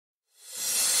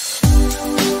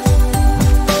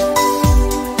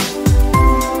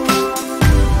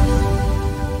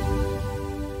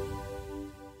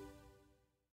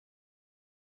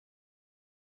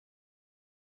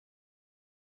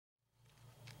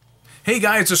Hey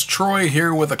guys, it's Troy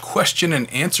here with a question and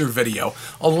answer video.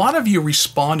 A lot of you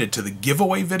responded to the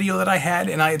giveaway video that I had,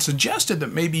 and I had suggested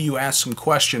that maybe you ask some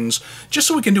questions just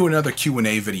so we can do another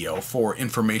Q&A video for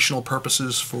informational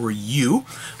purposes for you,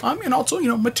 and also,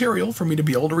 material for me to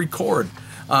be able to record.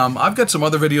 I've got some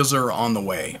other videos that are on the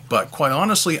way, but quite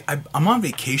honestly, I'm on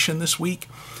vacation this week.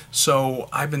 So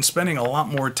I've been spending a lot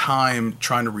more time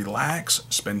trying to relax,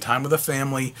 spend time with the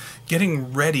family,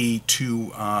 getting ready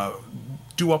to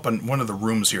do up on one of the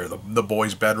rooms here, the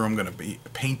boys' bedroom. Going to be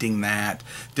painting that.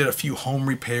 Did a few home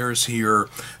repairs here,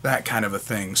 that kind of a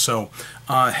thing. So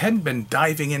hadn't been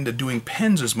diving into doing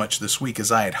pens as much this week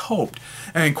as I had hoped.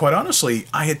 And quite honestly,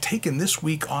 I had taken this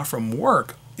week off from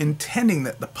work intending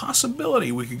that the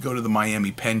possibility we could go to the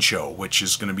Miami Pen Show, which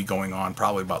is going to be going on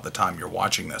probably about the time you're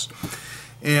watching this.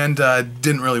 And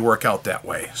didn't really work out that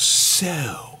way.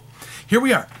 So here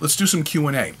we are. Let's do some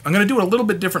Q&A. I'm going to do it a little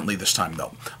bit differently this time,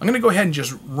 though. I'm going to go ahead and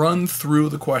just run through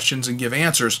the questions and give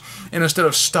answers, and instead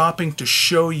of stopping to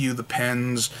show you the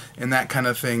pens and that kind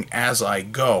of thing as I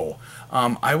go,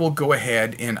 I will go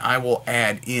ahead and I will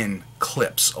add in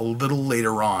clips a little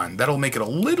later on. That'll make it a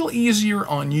little easier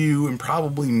on you and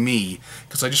probably me,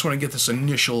 because I just want to get this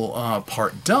initial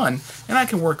part done, and I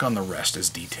can work on the rest as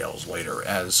details later,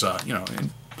 as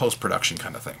in post-production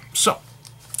kind of thing. So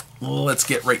let's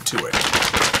get right to it.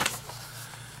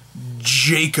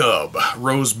 Jacob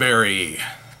Roseberry.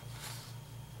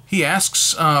 He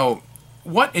asks,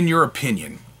 what in your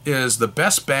opinion is the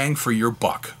best bang for your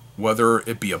buck, whether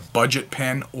it be a budget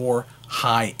pen or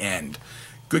high-end?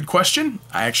 Good question.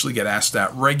 I actually get asked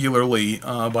that regularly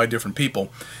by different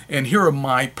people, and here are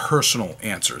my personal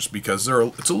answers, because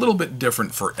it's a little bit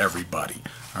different for everybody.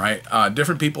 All right,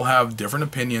 different people have different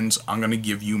opinions. I'm going to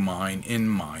give you mine in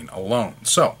mine alone.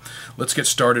 So let's get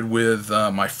started with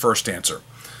my first answer.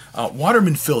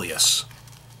 Waterman Phileas.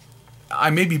 I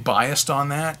may be biased on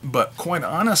that, but quite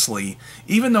honestly,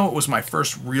 even though it was my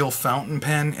first real fountain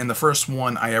pen and the first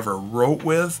one I ever wrote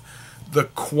with, the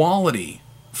quality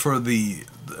for the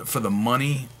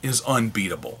money is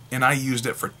unbeatable, and I used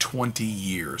it for 20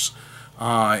 years.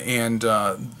 I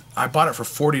bought it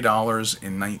for $40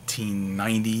 in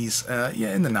 1990s,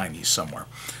 in the 90s somewhere,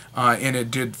 and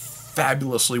it did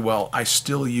fabulously well. I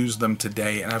still use them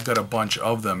today, and I've got a bunch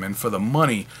of them, and for the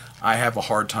money, I have a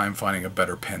hard time finding a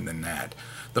better pen than that.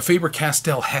 The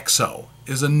Faber-Castell Hexo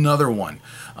is another one.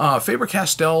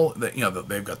 Faber-Castell,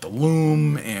 they've got the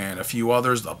Loom and a few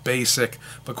others, the Basic,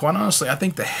 but quite honestly, I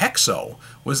think the Hexo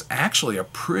was actually a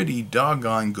pretty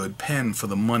doggone good pen for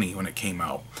the money when it came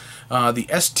out. The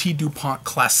ST DuPont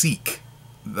Classique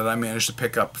that I managed to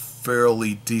pick up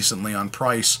fairly decently on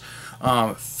price,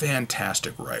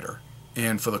 fantastic writer.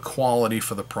 And for the quality,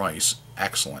 for the price,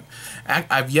 excellent.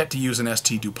 I've yet to use an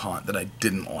ST DuPont that I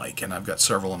didn't like, and I've got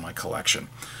several in my collection.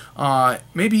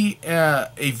 Maybe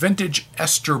a vintage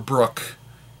Esterbrook,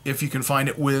 if you can find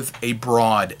it, with a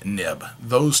broad nib.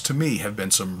 Those, to me, have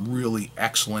been some really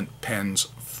excellent pens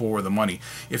for the money.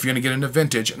 If you're going to get into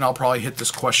vintage, and I'll probably hit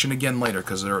this question again later,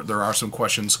 because there are some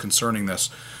questions concerning this,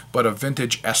 but a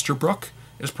vintage Esterbrook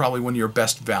is probably one of your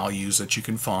best values that you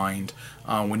can find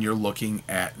when you're looking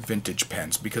at vintage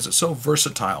pens, because it's so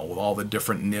versatile with all the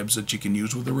different nibs that you can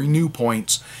use with the renew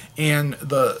points, and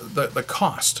the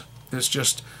cost is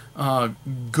just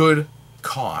good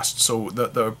cost. So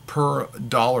the per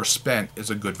dollar spent is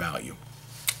a good value.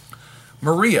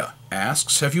 Maria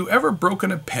asks, have you ever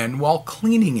broken a pen while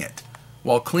cleaning it?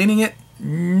 While cleaning it?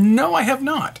 No, I have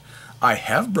not. I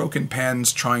have broken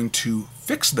pens trying to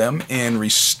fix them and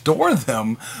restore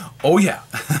them. Oh yeah,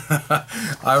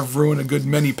 I've ruined a good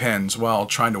many pens while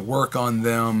trying to work on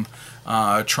them,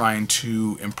 trying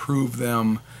to improve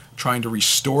them, trying to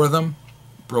restore them.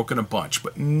 Broken a bunch,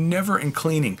 but never in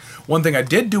cleaning. One thing I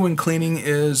did do in cleaning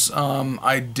is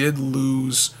I did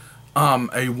lose a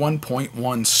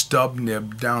 1.1 stub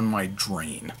nib down my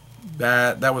drain.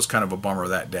 That was kind of a bummer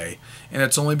that day, and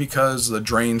it's only because the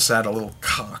drain sat a little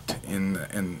cocked in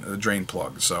the drain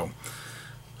plug. So,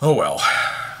 oh well.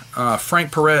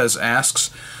 Frank Perez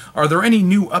asks, are there any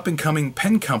new up-and-coming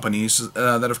pen companies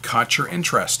that have caught your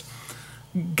interest?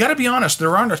 Gotta be honest,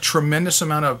 there aren't a tremendous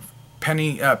amount of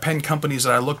pen companies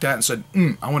that I looked at and said,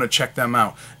 I want to check them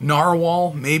out.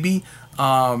 Narwhal, maybe.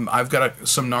 I've got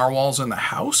some Narwhals in the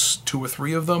house, 2 or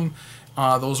 3 of them.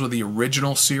 Those were the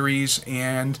original series,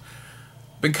 and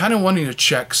been kind of wanting to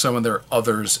check some of their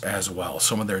others as well,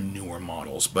 some of their newer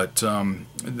models. But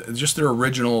just their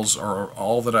originals are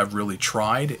all that I've really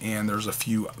tried, and there's a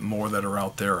few more that are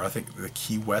out there. I think the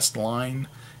Key West line,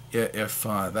 if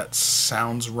that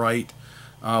sounds right.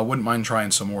 Wouldn't mind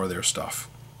trying some more of their stuff.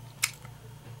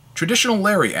 Traditional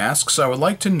Larry asks, I would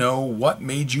like to know what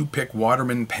made you pick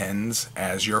Waterman pens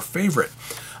as your favorite.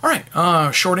 All right,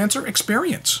 short answer,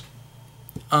 experience.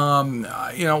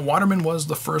 Waterman was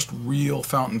the first real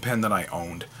fountain pen that I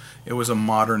owned. It was a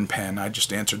modern pen. I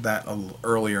just answered that a little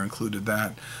earlier, included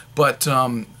that. But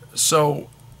so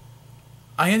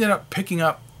I ended up picking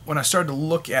up, when I started to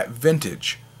look at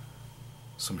vintage,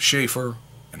 some Sheaffer,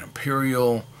 an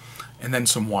Imperial, and then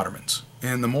some Watermans.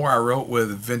 And the more I wrote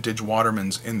with vintage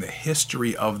Watermans and the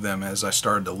history of them as I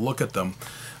started to look at them,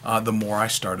 the more I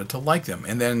started to like them.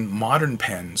 And then modern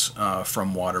pens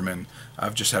from Waterman,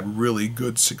 I've just had really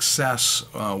good success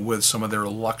with some of their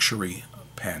luxury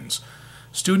pens.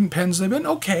 Student pens, they've been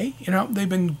okay. They've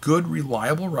been good,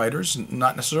 reliable writers.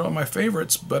 Not necessarily my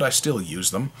favorites, but I still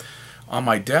use them. On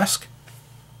my desk,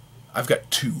 I've got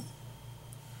two.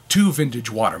 Two vintage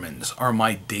Watermans are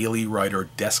my daily writer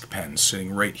desk pens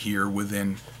sitting right here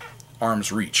within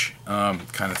arm's reach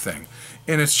kind of thing.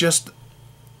 And it's just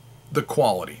the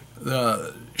quality.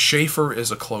 The Sheaffer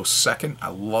is a close second.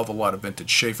 I love a lot of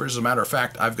vintage Sheaffers. As a matter of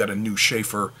fact, I've got a new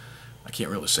Sheaffer, I can't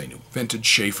really say new, vintage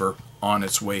Sheaffer on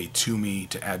its way to me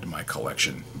to add to my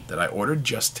collection that I ordered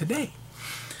just today.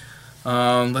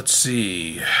 Let's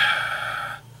see.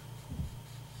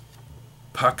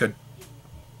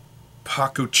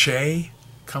 Pakuche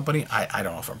Company. I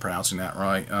don't know if I'm pronouncing that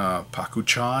right.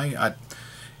 Pakuchai.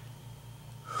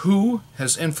 Who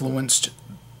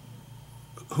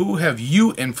have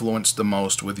you influenced the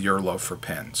most with your love for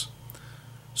pens?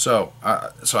 So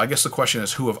I guess the question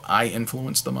is, who have I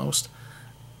influenced the most?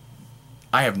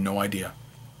 I have no idea.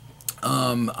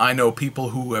 I know people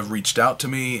who have reached out to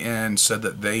me and said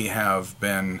that they have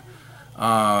been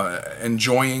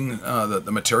enjoying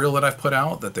the material that I've put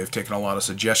out, that they've taken a lot of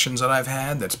suggestions that I've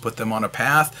had that's put them on a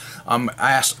path.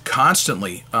 I ask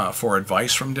constantly for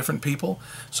advice from different people,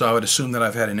 so I would assume that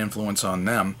I've had an influence on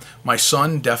them. My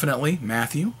son, definitely,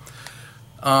 Matthew.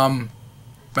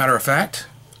 Matter of fact,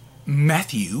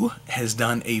 Matthew has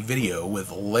done a video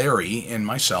with Larry and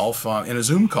myself in a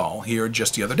Zoom call here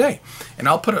just the other day, and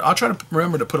I'll try to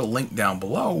remember to put a link down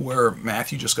below where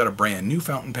Matthew just got a brand new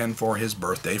fountain pen for his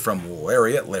birthday from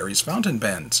Larry at Larry's Fountain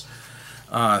Pens.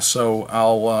 So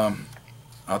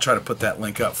I'll try to put that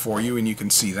link up for you, and you can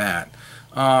see that.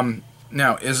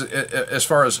 Now, as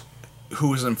far as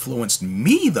who has influenced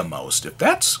me the most, if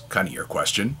that's kind of your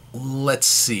question, let's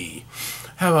see.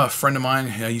 I have a friend of mine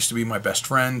who used to be my best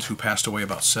friend who passed away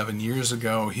about 7 years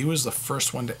ago. He was the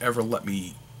first one to ever let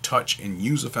me touch and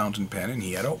use a fountain pen, and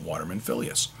he had a Waterman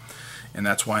Phileas. And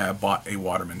that's why I bought a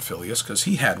Waterman Phileas, because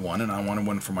he had one and I wanted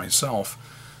one for myself.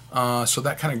 So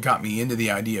that kind of got me into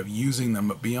the idea of using them.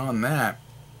 But beyond that,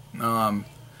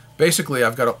 basically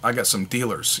I got some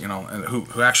dealers,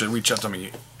 who actually reach out to me.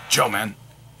 Joe, man,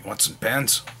 you want some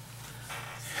pens?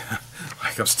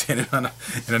 Like I'm standing in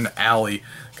an alley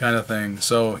kind of thing.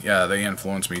 So yeah, they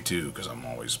influence me too, because I'm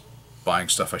always buying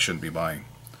stuff I shouldn't be buying.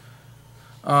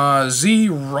 Z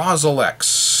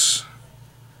Rosalex,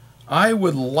 I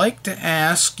would like to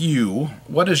ask you,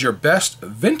 what is your best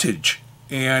vintage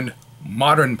and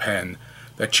modern pen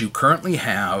that you currently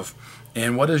have,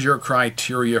 and what is your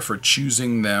criteria for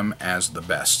choosing them as the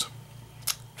best?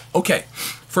 Okay,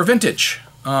 for vintage,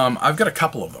 I've got a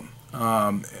couple of them.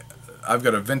 I've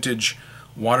got a vintage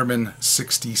Waterman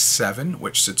 67,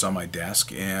 which sits on my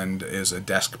desk and is a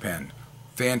desk pen.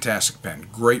 Fantastic pen,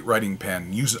 great writing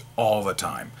pen, use it all the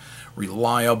time.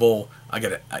 Reliable,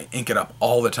 I ink it up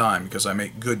all the time because I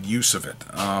make good use of it.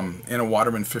 And a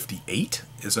Waterman 58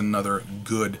 is another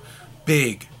good,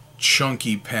 big,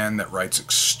 chunky pen that writes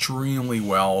extremely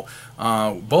well.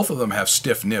 Both of them have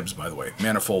stiff nibs, by the way,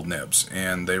 manifold nibs,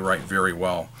 and they write very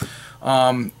well.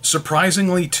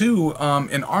 Surprisingly too,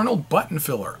 an Arnold button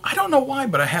filler. I don't know why,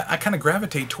 but I kind of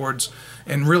gravitate towards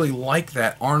and really like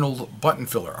that Arnold button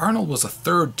filler. Arnold was a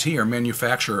third-tier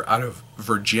manufacturer out of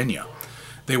Virginia.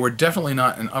 They were definitely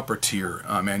not an upper-tier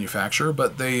manufacturer,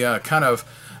 but they kind of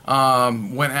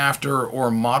went after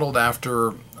or modeled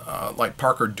after like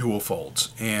Parker Duofolds.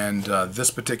 And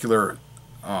this particular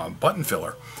button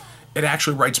filler, it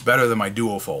actually writes better than my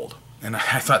Duofold. And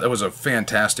I thought that was a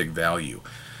fantastic value.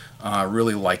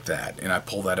 Really like that, and I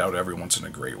pull that out every once in a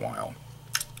great while.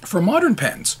 For modern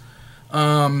pens,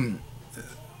 the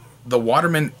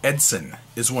Waterman Edson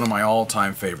is one of my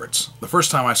all-time favorites. The first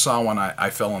time I saw one,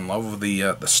 I fell in love with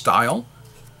the style,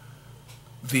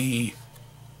 the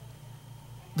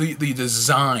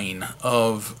design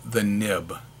of the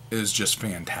nib is just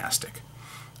fantastic.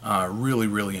 Really,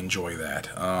 really enjoy that.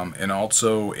 And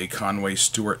also a Conway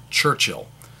Stewart Churchill.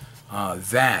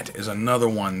 That is another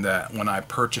one that when I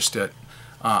purchased it,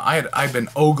 I've been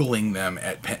ogling them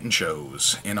at pen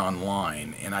shows and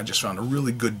online, and I just found a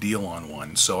really good deal on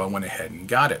one, so I went ahead and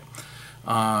got it.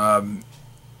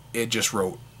 It just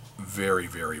wrote very,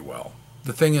 very well.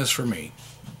 The thing is, for me,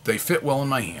 they fit well in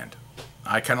my hand.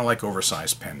 I kind of like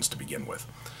oversized pens to begin with.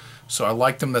 So I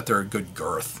like them that they're a good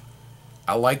girth.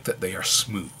 I like that they are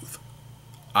smooth.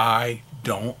 I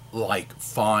don't like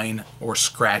fine or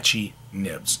scratchy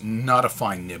nibs. Not a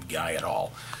fine nib guy at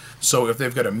all. So if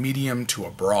they've got a medium to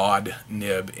a broad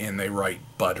nib and they write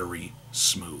buttery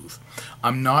smooth,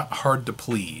 I'm not hard to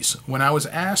please. When I was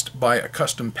asked by a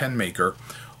custom pen maker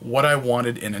what I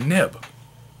wanted in a nib,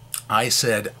 I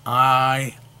said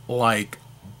I like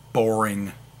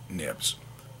boring nibs.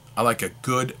 I like a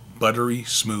good buttery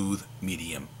smooth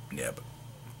medium nib,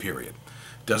 period.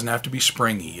 It doesn't have to be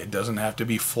springy, it doesn't have to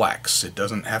be flex, it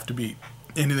doesn't have to be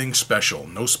anything special,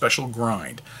 no special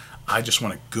grind. I just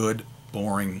want a good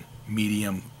boring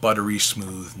medium buttery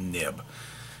smooth nib.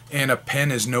 And a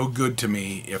pen is no good to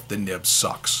me if the nib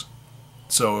sucks.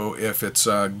 So if it's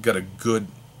got a good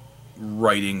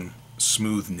writing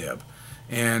smooth nib,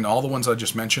 and all the ones I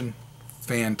just mentioned,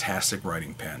 fantastic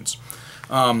writing pens.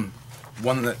 One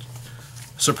that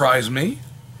surprised me,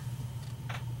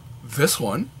 this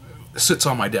one sits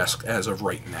on my desk as of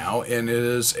right now, and it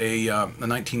is a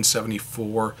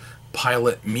 1974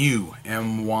 Pilot Mu,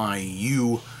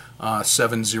 MYU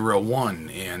 701,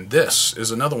 and this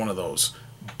is another one of those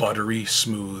buttery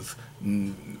smooth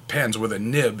pens where the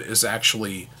nib is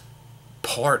actually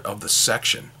part of the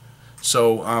section.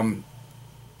 So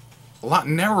a lot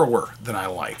narrower than I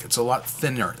like. It's a lot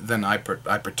thinner than I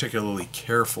particularly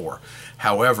care for.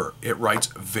 However, it writes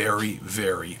very,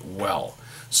 very well.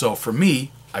 So for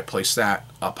me, I place that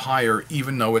up higher,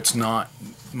 even though it's not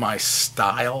my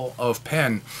style of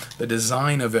pen. The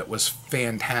design of it was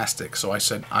fantastic, so I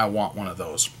said I want one of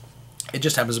those. It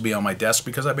just happens to be on my desk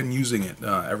because I've been using it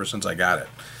ever since I got it,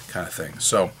 kind of thing.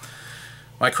 So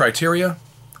my criteria: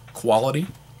 quality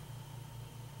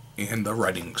and the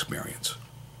writing experience.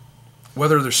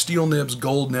 Whether they're steel nibs,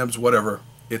 gold nibs, whatever,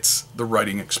 it's the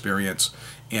writing experience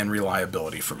and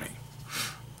reliability for me.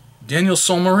 Daniel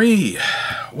Solmarie,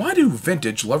 why do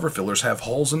vintage lever fillers have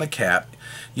holes in the cap,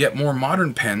 yet more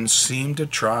modern pens seem to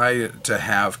try to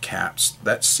have caps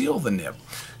that seal the nib?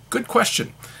 Good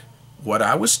question. What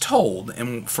I was told,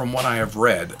 and from what I have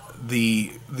read,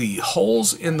 the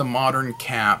holes in the modern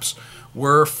caps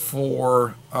were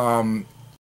for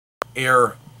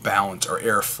air balance or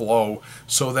airflow,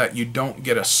 so that you don't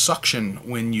get a suction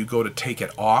when you go to take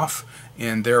it off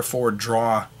and therefore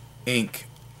draw ink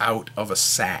out of a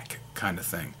sack, kind of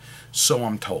thing. So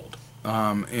I'm told,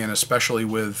 and especially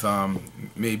with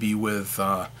maybe with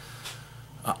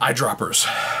eyedroppers,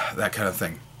 that kind of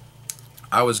thing.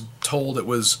 I was told it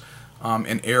was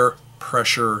an air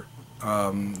pressure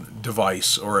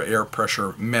device or air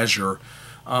pressure measure,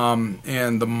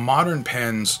 and the modern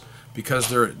pens, because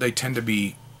they tend to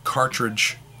be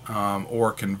cartridge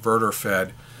or converter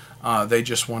fed, they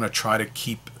just want to try to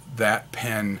keep that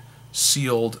pen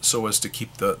sealed so as to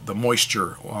keep the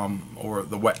moisture or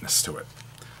the wetness to it.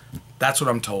 That's what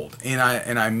I'm told, and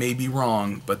I may be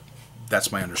wrong, but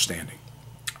that's my understanding.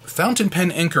 Fountain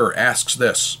Pen Inker asks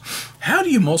this: how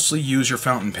do you mostly use your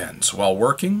fountain pens? While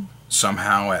working,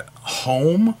 somehow at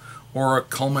home, or a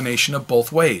culmination of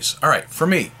both ways? All right, for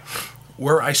me,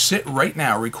 where I sit right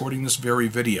now recording this very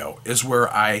video is where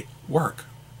I work.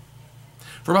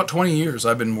 For about 20 years,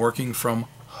 I've been working from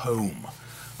home.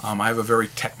 I have a very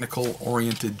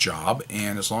technical-oriented job,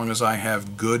 and as long as I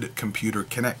have good computer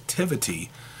connectivity,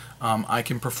 I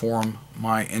can perform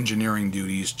my engineering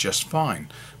duties just fine,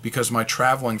 because my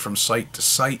traveling from site to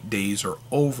site days are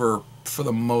over for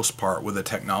the most part with the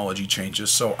technology changes,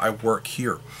 so I work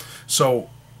here. So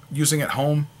using at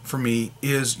home for me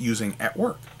is using at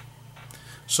work.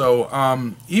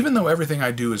 So even though everything I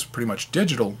do is pretty much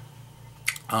digital,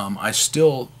 I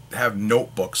still have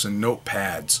notebooks and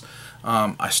notepads.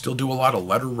 I still do a lot of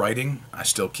letter writing. I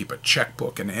still keep a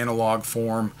checkbook in analog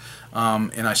form,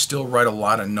 and I still write a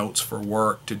lot of notes for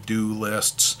work, to-do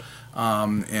lists,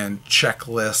 and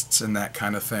checklists and that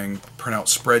kind of thing. Print out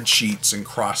spreadsheets and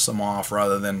cross them off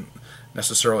rather than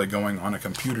necessarily going on a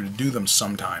computer to do them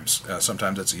sometimes.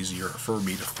 Sometimes it's easier for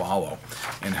me to follow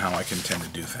in how I can tend to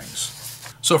do things.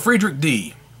 So Friedrich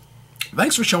D.,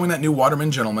 thanks for showing that new Waterman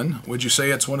Gentleman. Would you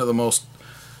say it's one of the most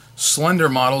slender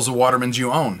models of Watermans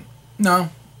you own? No,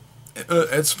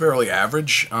 it's fairly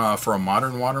average for a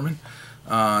modern Waterman,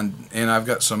 and I've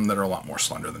got some that are a lot more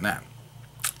slender than that.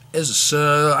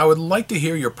 I would like to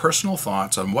hear your personal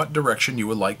thoughts on what direction you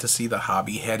would like to see the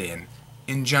hobby head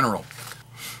in general.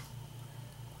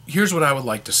 Here's what I would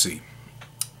like to see.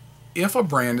 if a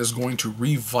brand is going to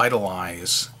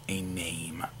revitalize a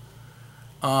name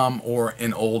or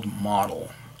an old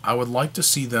model, I would like to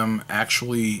see them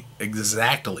actually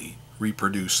exactly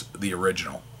reproduce the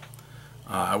original.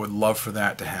 I would love for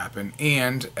that to happen,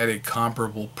 and at a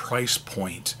comparable price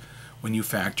point when you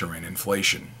factor in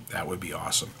inflation. That would be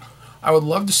awesome. I would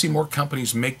love to see more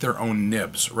companies make their own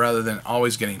nibs rather than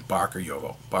always getting Bock or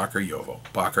JoWo, Bock or JoWo,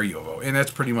 Bock or JoWo. And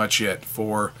that's pretty much it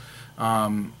for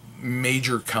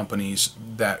major companies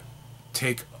that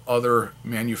take other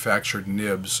manufactured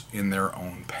nibs in their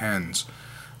own pens.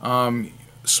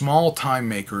 Small time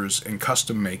makers and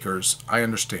custom makers, I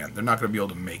understand, they're not going to be able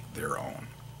to make their own.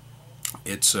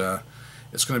 It's going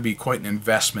to be quite an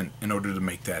investment in order to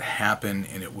make that happen,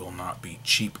 and it will not be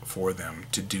cheap for them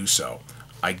to do so.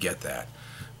 I get that.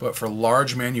 But for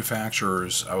large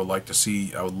manufacturers, I would love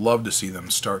to see them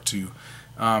start to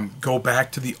go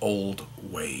back to the old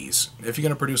ways. If you're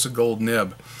going to produce a gold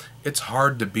nib, it's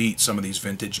hard to beat some of these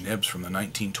vintage nibs from the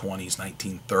 1920s,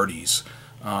 1930s.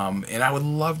 And I would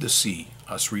love to see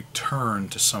us return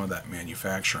to some of that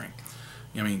manufacturing.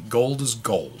 I mean, gold is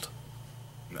gold.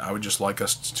 I would just like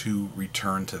us to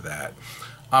return to that.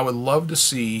 I would love to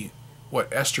see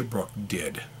what Esterbrook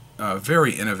did.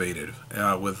 Very innovative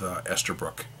with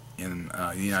Esterbrook in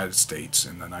the United States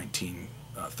in the 1930s,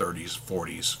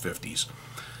 40s, 50s,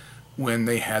 when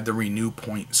they had the Renew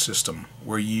Point system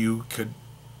where you could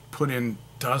put in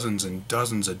dozens and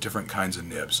dozens of different kinds of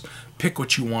nibs, pick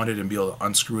what you wanted and be able to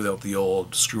unscrew out the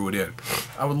old, screw it in.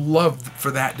 I would love for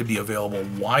that to be available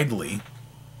widely.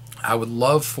 I would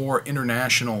love for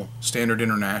Standard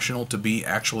International to be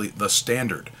actually the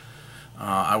standard.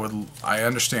 I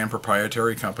understand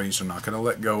proprietary companies are not going to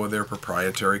let go of their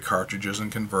proprietary cartridges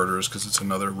and converters because it's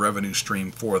another revenue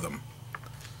stream for them.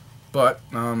 But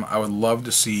I would love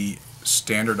to see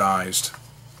standardized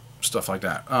stuff like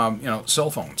that.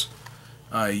 Cell phones.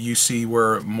 You see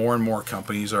where more and more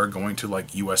companies are going to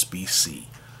like USB-C.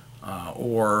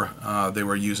 Or they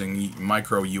were using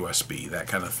micro USB, that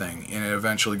kind of thing, and it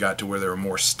eventually got to where they were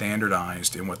more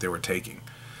standardized in what they were taking.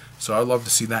 So I'd love to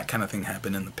see that kind of thing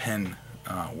happen in the pen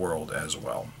world as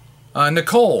well.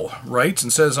 Nicole writes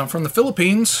and says, I'm from the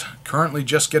Philippines, currently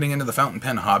just getting into the fountain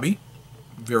pen hobby.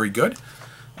 Very good.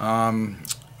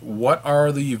 What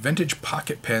are the vintage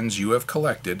pocket pens you have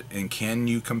collected, and can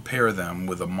you compare them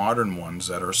with the modern ones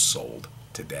that are sold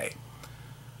today?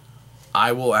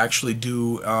 I will actually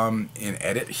do an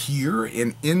edit here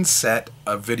and inset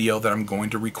a video that I'm going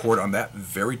to record on that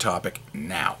very topic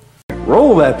now.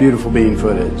 Roll that beautiful bean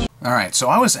footage. Alright, so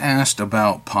I was asked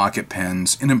about pocket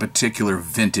pens, and in particular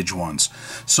vintage ones.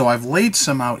 So I've laid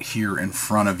some out here in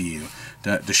front of you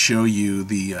to show you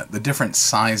the different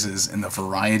sizes and the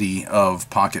variety of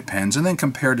pocket pens, and then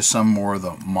compared to some more of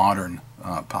the modern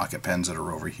pocket pens that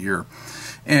are over here.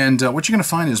 And what you're going to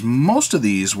find is most of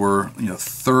these were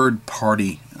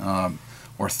third-party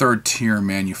or third-tier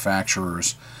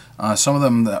manufacturers. Some of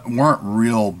them that weren't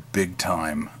real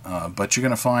big-time, but you're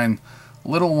going to find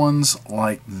little ones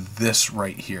like this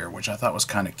right here, which I thought was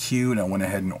kind of cute. I went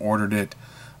ahead and ordered it,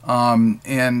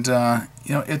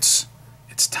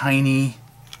 it's tiny,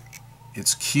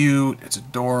 it's cute, it's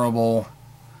adorable.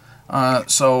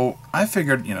 So I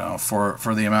figured,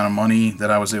 for the amount of money that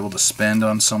I was able to spend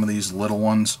on some of these little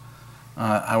ones,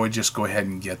 I would just go ahead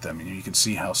and get them. You can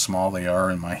see how small they are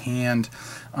in my hand.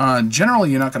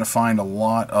 Generally, you're not going to find a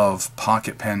lot of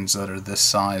pocket pens that are this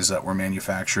size that were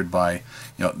manufactured by,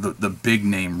 the big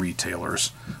name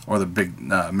retailers, or the big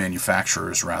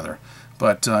manufacturers rather.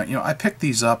 But I picked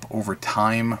these up over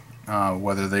time.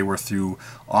 Whether they were through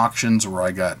auctions where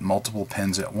I got multiple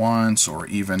pens at once, or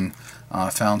even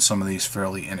found some of these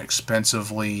fairly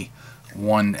inexpensively,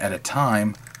 one at a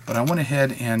time. But I went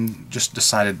ahead and just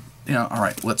decided,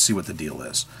 alright, let's see what the deal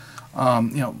is.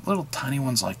 Little tiny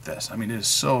ones like this. I mean, it is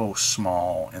so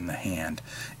small in the hand,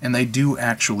 and they do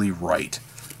actually write.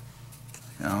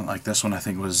 Like this one, I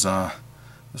think was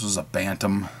this was a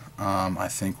Bantam. I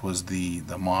think was the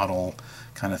model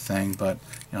kind of thing, but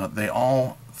they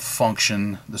all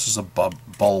function. This is a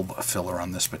bulb filler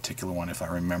on this particular one, if I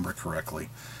remember correctly,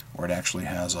 where it actually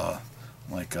has a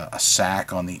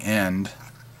sack on the end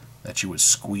that you would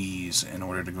squeeze in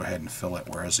order to go ahead and fill it,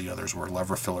 whereas the others were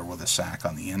lever filler with a sack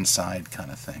on the inside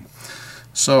kind of thing.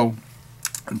 So,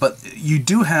 but you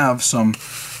do have some,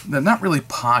 they're not really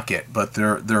pocket, but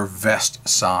they're vest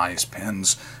size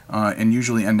pens, and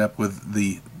usually end up with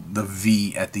the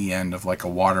V at the end of like a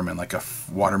Waterman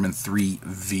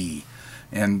 3V.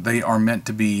 And they are meant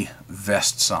to be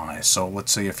vest size. So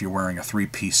let's say if you're wearing a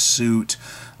three-piece suit,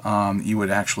 you would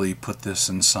actually put this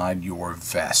inside your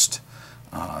vest.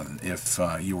 if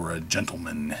you were a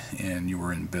gentleman and you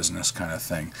were in business kind of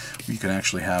thing. You can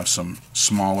actually have some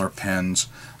smaller pens,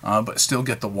 but still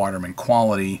get the Waterman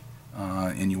quality,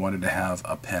 and you wanted to have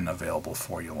a pen available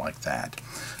for you like that.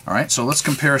 Alright, so let's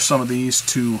compare some of these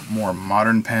to more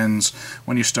modern pens.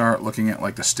 When you start looking at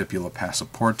like the Stipula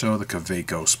Passaporto, the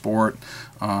Kaweco Sport,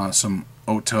 some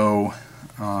Otto.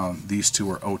 These two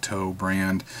are Otto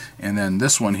brand, and then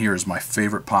this one here is my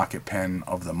favorite pocket pen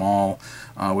of them all,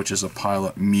 which is a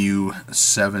Pilot Mu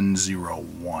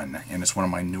 701, and it's one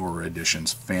of my newer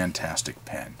editions. Fantastic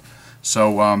pen.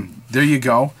 So there you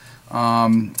go.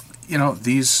 You know,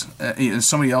 these.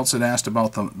 Somebody else had asked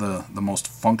about the most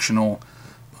functional,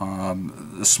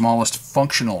 the smallest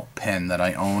functional pen that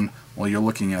I own. Well, you're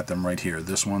looking at them right here.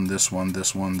 This one, this one,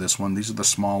 this one, this one. These are the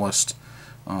smallest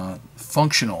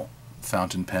functional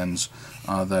fountain pens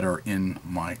that are in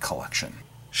my collection.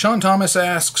 Sean Thomas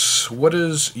asks, what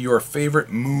is your favorite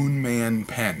Moonman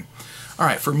pen?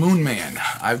 Alright, for Moonman,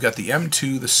 I've got the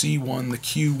M2, the C1, the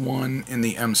Q1, and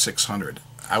the M600.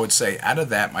 I would say out of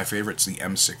that, my favorite's the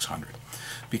M600,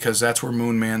 because that's where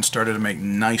Moonman started to make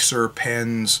nicer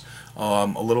pens, a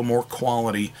little more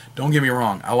quality. Don't get me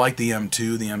wrong, I like the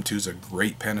M2. The M2 is a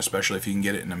great pen, especially if you can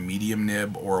get it in a medium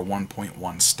nib or a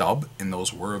 1.1 stub, and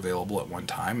those were available at one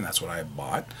time, and that's what I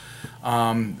bought.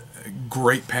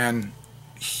 Great pen,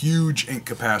 huge ink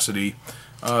capacity.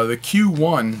 The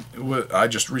Q1, I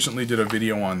just recently did a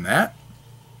video on that.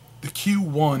 The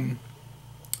Q1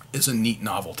 is a neat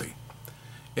novelty.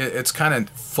 It's kind of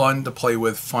fun to play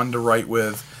with, fun to write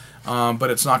with, but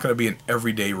it's not going to be an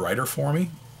everyday writer for me.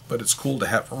 But it's cool to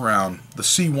have around. The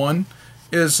C1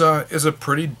 is a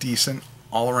pretty decent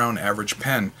all-around average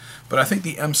pen, but I think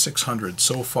the M600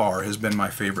 so far has been my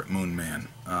favorite Moonman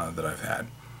that I've had.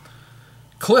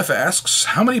 Cliff asks,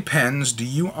 how many pens do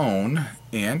you own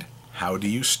and how do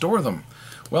you store them?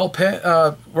 Well,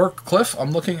 Cliff,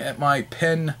 I'm looking at my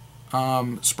pen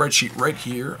spreadsheet right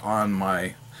here on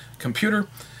my computer,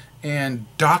 and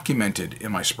documented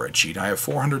in my spreadsheet, I have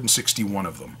 461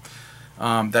 of them.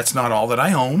 That's not all that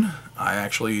I own. I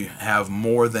actually have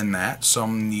more than that.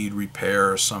 Some need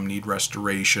repair, some need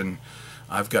restoration.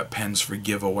 I've got pens for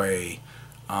giveaway.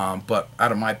 But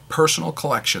out of my personal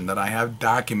collection that I have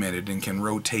documented and can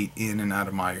rotate in and out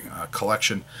of my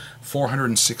collection,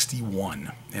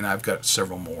 461. And I've got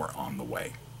several more on the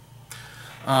way.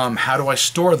 How do I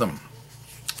store them?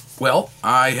 Well,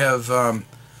 I have...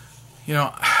 you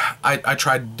know, I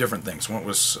tried different things. When it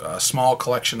was a small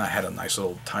collection, I had a nice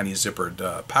little tiny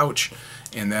zippered pouch,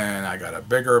 and then I got a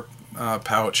bigger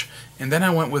pouch, and then I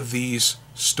went with these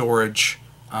storage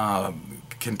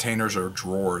containers or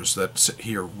drawers that sit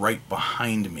here right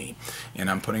behind me,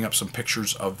 and I'm putting up some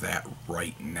pictures of that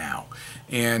right now,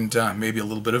 and maybe a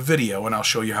little bit of video, and I'll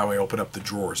show you how I open up the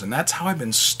drawers. And that's how I've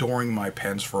been storing my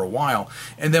pens for a while,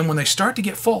 and then when they start to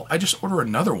get full, I just order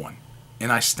another one,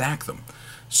 and I stack them.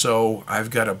 So I've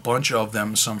got a bunch of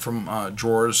them, some from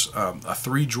drawers, a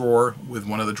 3-drawer with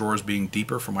one of the drawers being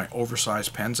deeper for my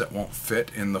oversized pens that won't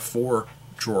fit in the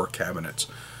 4-drawer cabinets.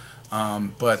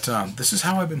 But this is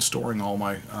how I've been storing all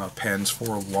my pens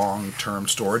for long-term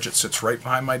storage. It sits right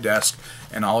behind my desk,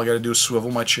 and all I got to do is swivel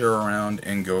my chair around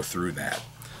and go through that.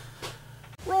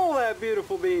 Roll that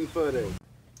beautiful bean footage.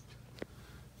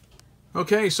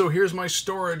 Okay, so here's my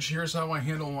storage. Here's how I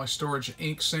handle my storage.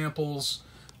 Ink samples.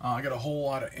 I got a whole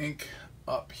lot of ink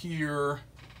up here,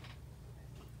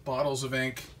 bottles of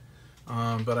ink,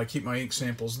 but I keep my ink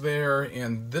samples there,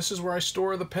 and this is where I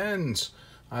store the pens.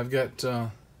 I've got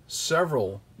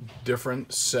several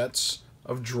different sets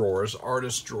of drawers,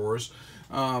 artist drawers,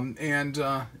 and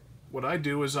what I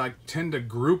do is I tend to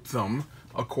group them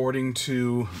according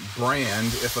to brand,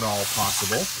 if at all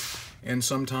possible. And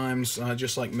sometimes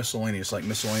just like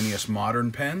miscellaneous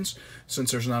modern pens,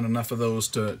 since there's not enough of those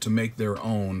to make their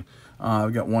own.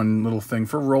 I've got one little thing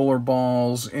for roller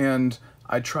balls, and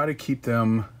I try to keep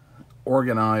them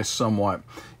organized somewhat.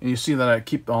 And you see that I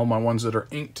keep all my ones that are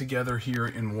inked together here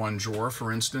in one drawer,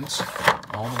 for instance.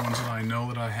 All the ones that I know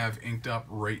that I have inked up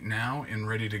right now and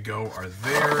ready to go are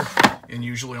there. And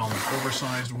usually all my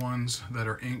oversized ones that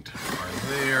are inked are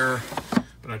there.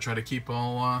 But I try to keep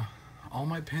all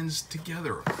my pens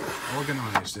together,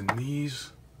 organized in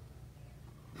these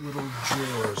little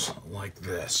drawers like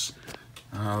this.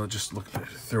 Just look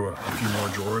through a few more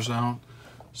drawers out.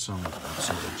 Some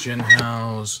of the Gin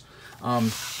House.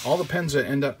 All the pens that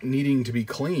end up needing to be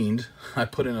cleaned, I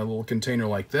put in a little container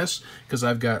like this, because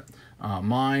I've got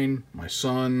mine, my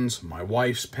son's, my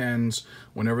wife's pens.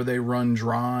 Whenever they run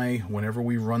dry, whenever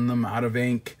we run them out of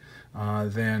ink,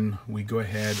 then we go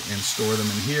ahead and store them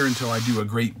in here until I do a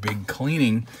great big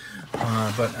cleaning.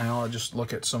 But I'll just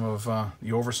look at some of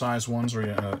the oversized ones or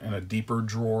in a deeper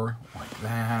drawer like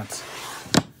that.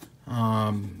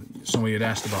 Somebody had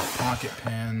asked about pocket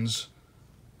pens,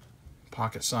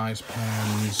 pocket-sized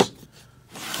pens,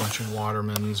 a bunch of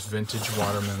Watermans, vintage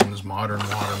Watermans, modern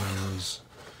Watermans.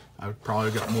 I've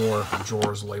probably got more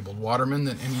drawers labeled Waterman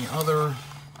than any other.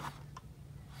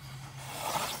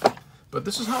 But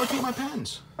this is how I keep my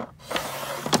pens.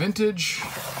 Vintage,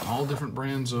 all different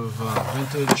brands of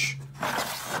vintage,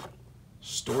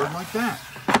 stored like that.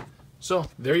 So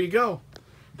there you go.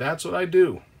 That's what I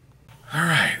do. All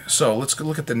right, so let's go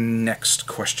look at the next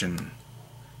question.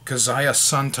 Kazaya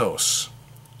Santos.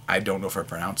 I don't know if I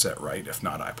pronounced that right. If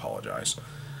not, I apologize.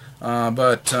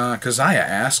 But Kazaya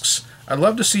asks, I'd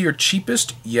love to see your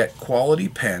cheapest yet quality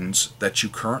pens that you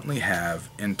currently have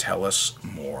and tell us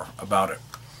more about it.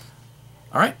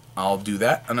 All right, I'll do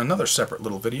that in another separate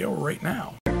little video right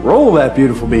now. Roll that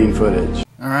beautiful bean footage.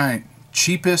 All right,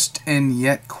 cheapest and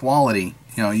yet quality.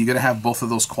 You know, you got to have both of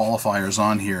those qualifiers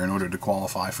on here in order to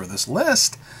qualify for this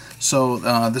list. So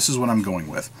this is what I'm going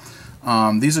with.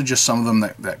 These are just some of them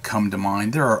that come to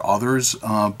mind. There are others,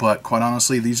 but quite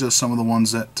honestly, these are some of the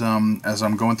ones that, as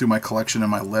I'm going through my collection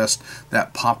and my list,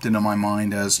 that popped into my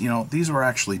mind as, you know, these were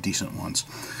actually decent ones.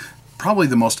 Probably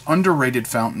the most underrated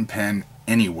fountain pen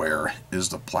anywhere is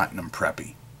the Platinum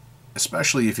Preppy.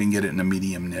 Especially if you can get it in a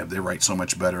medium nib. They write so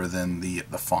much better than the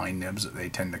fine nibs that they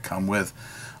tend to come with.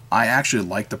 I actually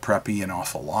like the Preppy an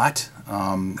awful lot,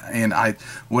 and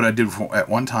what I did at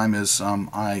one time is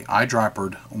I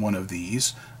eyedroppered one of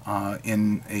these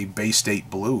in a Bay State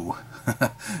blue.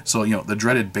 So, you know, the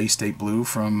dreaded Bay State blue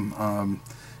from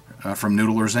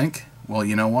Noodlers Inc. Well,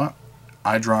 you know what?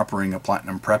 Eyedroppering a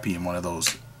Platinum Preppy in one of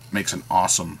those makes an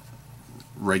awesome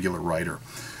regular writer.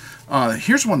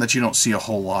 Here's one that you don't see a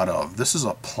whole lot of. This is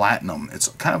a Platinum. It's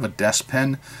kind of a desk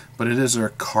pen, but it is a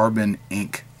carbon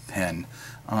ink pen.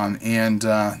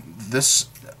 This,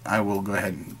 I will go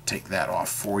ahead and take that off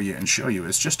for you and show you.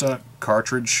 It's just a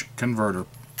cartridge converter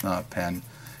pen,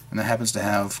 and it happens to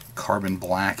have carbon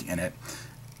black in it.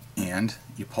 And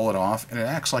you pull it off, and it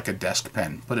acts like a desk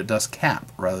pen, but it does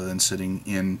cap rather than sitting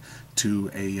into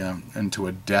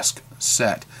a desk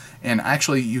set. And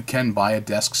actually, you can buy a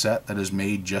desk set that is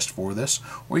made just for this,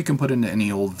 or you can put into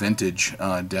any old vintage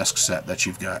desk set that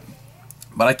you've got.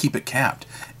 But I keep it capped,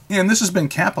 and this has been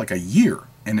capped like a year,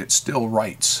 and it still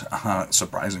writes,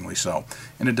 surprisingly so,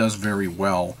 and it does very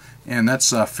well. And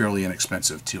that's fairly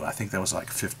inexpensive too. I think that was like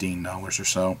 $15 or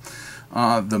so.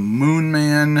 The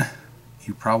Moonman.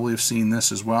 You probably have seen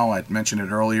this as well. I mentioned it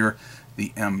earlier. The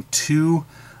M2.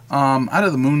 Out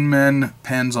of the Moonmen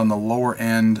pens on the lower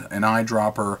end, an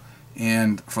eyedropper,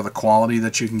 and for the quality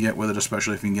that you can get with it,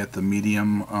 especially if you can get the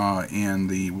medium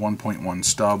and the 1.1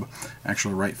 stub,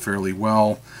 actually write fairly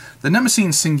well. The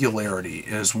Nemesine Singularity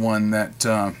is one that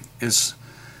is...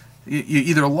 You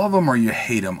either love them or you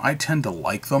hate them. I tend to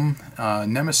like them.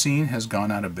 Nemesine has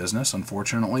gone out of business,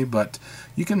 unfortunately, but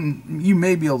you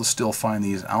may be able to still find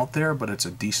these out there, but it's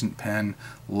a decent pen,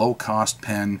 low-cost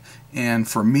pen, and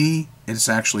for me, it's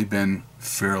actually been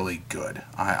fairly good.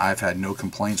 I've had no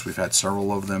complaints. We've had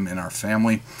several of them in our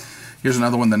family. Here's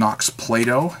another one, the Knox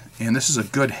Plato, and this is a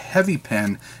good heavy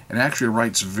pen. It actually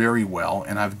writes very well,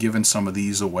 and I've given some of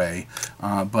these away,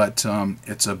 but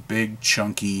it's a big,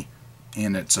 chunky,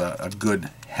 and it's a good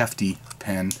hefty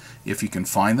pen if you can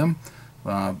find them,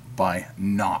 by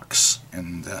Knox,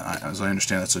 and as I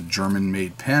understand, that's a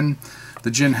German-made pen. The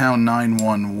Jinhao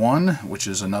 911, which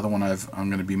is another one I'm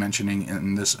going to be mentioning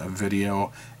in this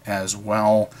video as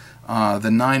well. The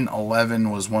 911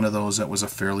 was one of those that was a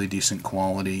fairly decent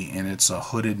quality, and it's a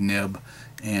hooded nib,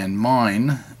 and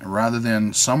mine, rather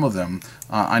than some of them,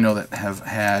 I know that have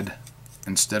had,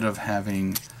 instead of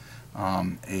having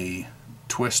a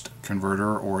twist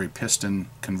converter or a piston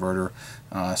converter,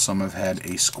 some have had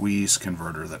a squeeze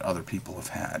converter that other people have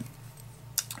had.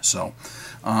 So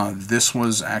this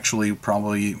was actually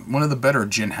probably one of the better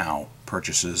Jinhao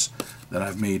purchases that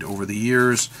I've made over the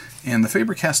years, and the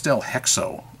Faber-Castell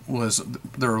Hexo was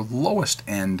their lowest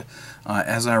end,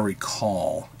 as I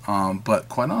recall, but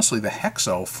quite honestly, the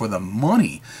Hexo, for the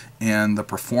money and the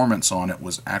performance on it,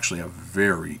 was actually a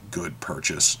very good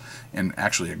purchase, and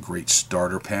actually a great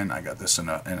starter pen. I got this in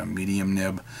a medium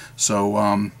nib.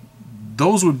 So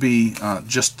those would be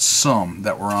just some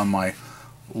that were on my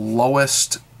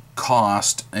lowest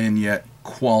cost and yet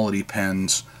quality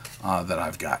pens that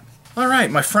I've got. All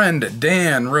right, my friend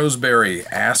Dan Roseberry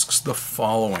asks the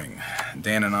following.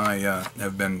 Dan and I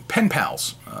have been pen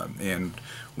pals, and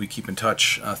we keep in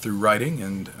touch through writing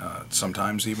and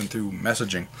sometimes even through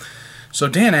messaging. So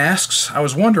Dan asks, I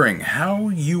was wondering how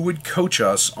you would coach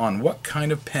us on what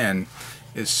kind of pen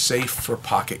is safe for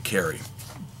pocket carry.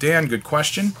 Dan, good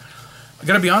question. I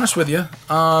gotta be honest with you.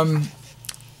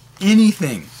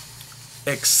 Anything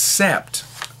except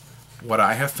what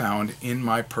I have found in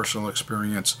my personal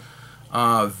experience,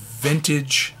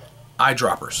 vintage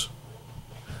eyedroppers.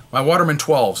 My Waterman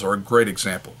 12s are a great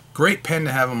example. Great pen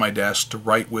to have on my desk to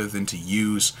write with and to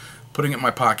use. Putting it in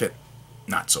my pocket,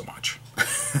 not so much.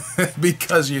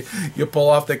 Because you pull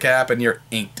off the cap and you're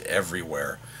inked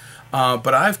everywhere.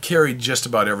 But I've carried just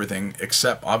about everything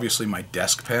except obviously my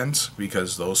desk pens,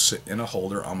 because those sit in a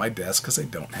holder on my desk because they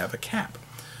don't have a cap.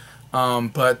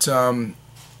 But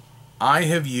I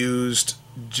have used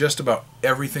just about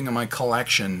everything in my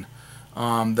collection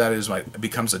that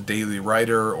becomes a daily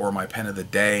writer or my pen of the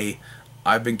day.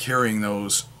 I've been carrying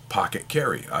those pocket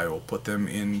carry. I will put them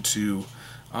into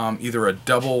either a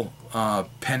double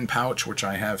pen pouch, which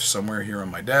I have somewhere here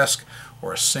on my desk,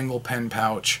 or a single pen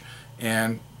pouch,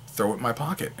 and throw it in my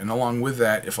pocket. And along with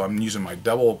that, if I'm using my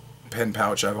double pen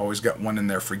pouch, I've always got one in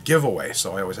there for giveaway.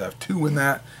 So I always have two in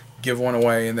that, give one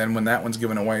away, and then when that one's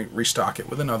given away, restock it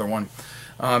with another one.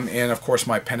 And of course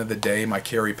my pen of the day, my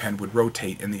carry pen, would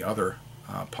rotate in the other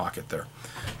pocket there.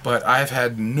 But I've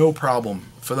had no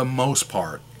problem, for the most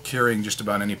part, carrying just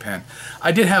about any pen.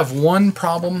 I did have one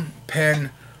problem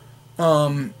pen.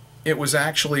 It was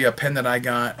actually a pen that I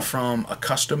got from a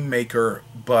custom maker,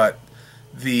 but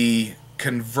the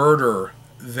converter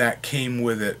that came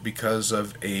with it, because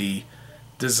of a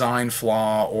design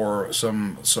flaw or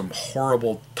some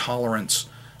horrible tolerance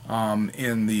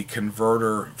in the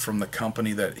converter from the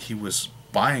company that he was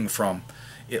buying from,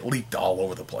 it leaked all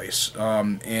over the place.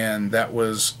 And that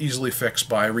was easily fixed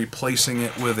by replacing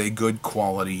it with a good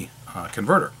quality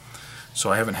converter.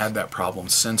 So I haven't had that problem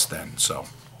since then. So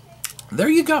there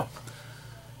you go.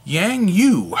 Yang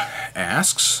Yu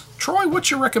asks, Troy,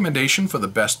 what's your recommendation for the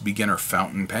best beginner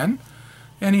fountain pen?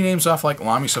 And he names off like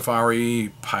Lamy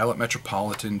Safari, Pilot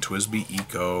Metropolitan, TWSBI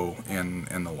Eco, and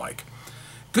the like.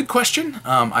 Good question.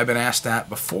 I've been asked that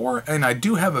before, and I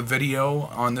do have a video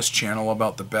on this channel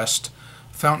about the best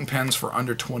fountain pens for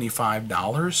under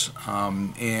 $25.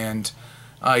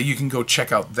 You can go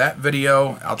check out that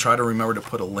video. I'll try to remember to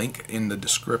put a link in the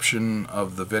description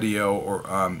of the video, or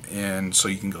and so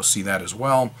you can go see that as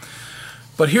well.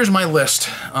 But here's my list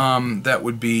that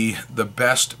would be the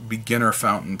best beginner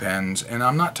fountain pens, and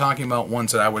I'm not talking about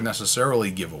ones that I would necessarily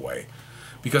give away,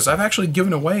 because I've actually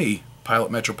given away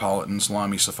Pilot Metropolitans,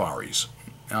 Lamy Safaris,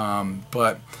 and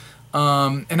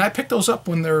I pick those up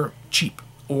when they're cheap,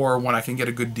 or when I can get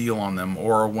a good deal on them,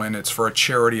 or when it's for a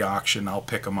charity auction, I'll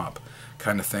pick them up,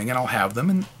 kind of thing, and I'll have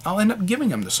them, and I'll end up giving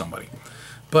them to somebody.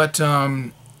 But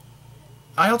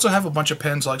I also have a bunch of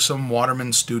pens, like some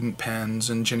Waterman student pens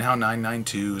and Jinhao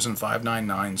 992s and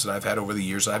 599s that I've had over the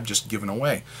years that I've just given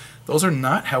away. Those are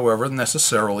not, however,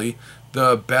 necessarily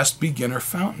the best beginner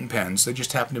fountain pens. They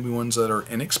just happen to be ones that are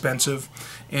inexpensive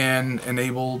and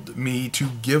enabled me to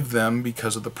give them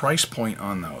because of the price point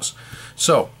on those.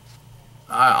 So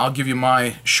I'll give you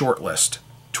my short list.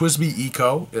 TWSBI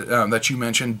Eco that you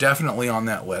mentioned, definitely on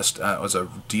that list. It was a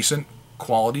decent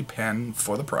quality pen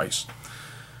for the price.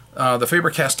 The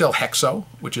Faber-Castell Hexo,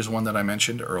 which is one that I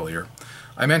mentioned earlier.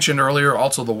 I mentioned earlier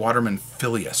also the Waterman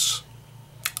Filius.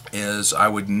 I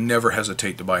would never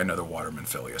hesitate to buy another Waterman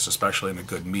Filius, especially in a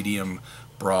good medium,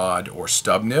 broad, or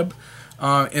stub nib.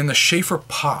 In the Sheaffer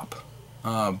Pop,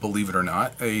 believe it or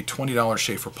not, a $20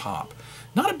 Sheaffer Pop.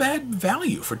 Not a bad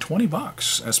value for 20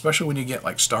 bucks, especially when you get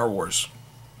like Star Wars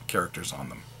characters on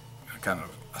them. Kind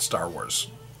of a Star Wars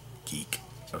geek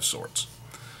of sorts.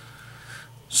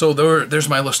 So there's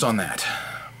my list on that.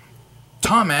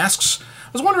 Tom asks,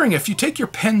 I was wondering if you take your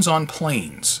pens on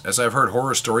planes, as I've heard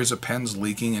horror stories of pens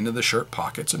leaking into the shirt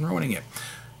pockets and ruining it.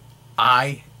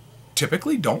 I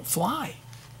typically don't fly.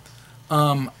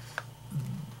 The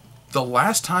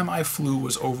last time I flew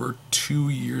was over 2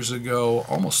 years ago,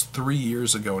 almost 3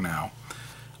 years ago now.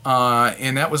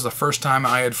 And that was the first time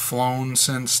I had flown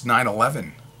since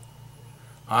 9/11.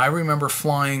 I remember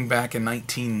flying back in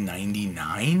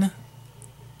 1999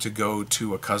 to go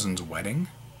to a cousin's wedding.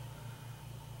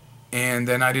 And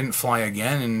then I didn't fly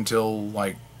again until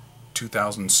like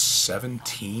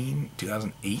 2017,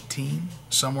 2018,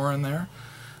 somewhere in there.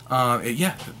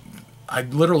 Yeah, I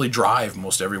literally drive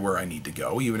most everywhere I need to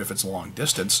go, even if it's a long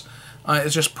distance.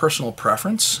 It's just personal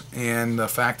preference, and the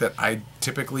fact that I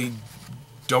typically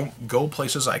don't go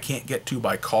places I can't get to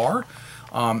by car,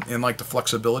 and like the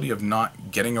flexibility of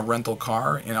not getting a rental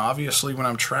car. And obviously when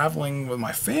I'm traveling with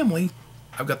my family,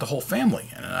 I've got the whole family,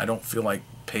 and I don't feel like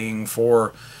paying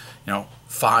for,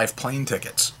 5 plane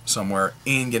tickets somewhere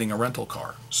and getting a rental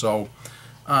car. So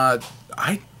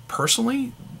I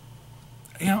personally,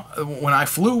 when I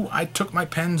flew, I took my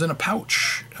pens in a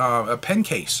pouch, a pen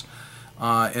case,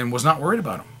 and was not worried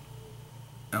about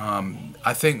them.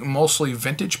 I think mostly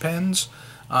vintage pens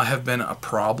have been a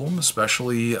problem,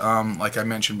 especially like I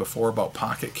mentioned before about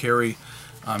pocket carry,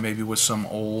 maybe with some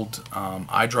old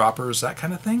eyedroppers, that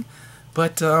kind of thing.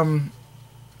 But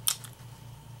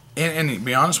and to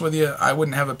be honest with you, I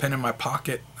wouldn't have a pen in my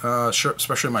pocket,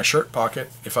 especially my shirt pocket,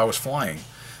 if I was flying.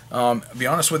 Be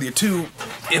honest with you too,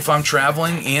 if I'm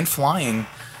traveling and flying,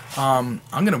 I'm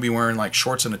going to be wearing like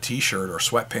shorts and a t-shirt or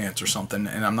sweatpants or something,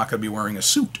 and I'm not going to be wearing a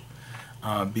suit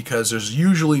because there's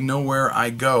usually nowhere I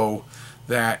go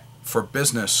that for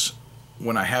business,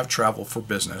 when I have traveled for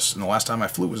business, and the last time I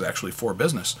flew was actually for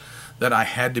business, that I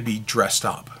had to be dressed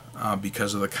up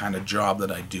because of the kind of job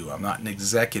that I do. I'm not an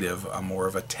executive, I'm more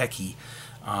of a techie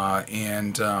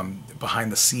and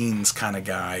behind the scenes kind of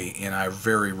guy, and I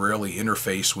very rarely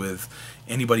interface with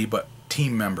anybody but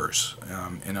team members,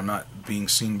 and I'm not being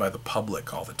seen by the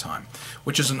public all the time,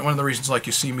 which is one of the reasons, like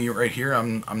you see me right here,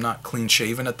 I'm not clean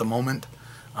shaven at the moment.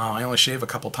 I only shave a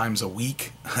couple times a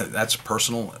week. That's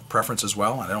personal preference as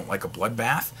well. I don't like a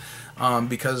bloodbath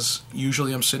because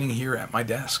usually I'm sitting here at my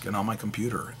desk and on my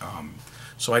computer,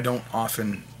 so I don't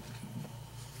often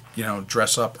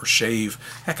dress up or shave.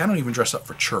 Heck, I don't even dress up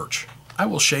for church. I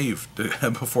will shave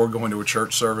before going to a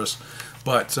church service,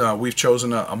 but we've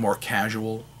chosen a more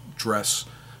casual dress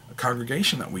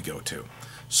congregation that we go to.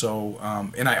 So,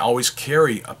 and I always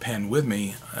carry a pen with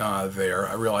me there.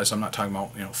 I realize I'm not talking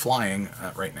about flying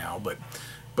right now,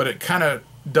 but it kind of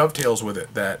dovetails with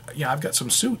it that I've got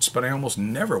some suits, but I almost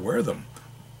never wear them.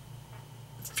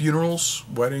 Funerals,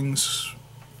 weddings,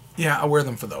 I wear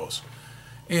them for those.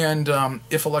 And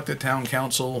if elected town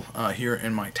council here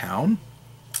in my town,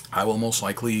 I will most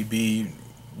likely be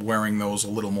wearing those a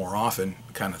little more often,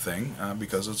 kind of thing,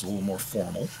 because it's a little more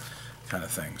formal kind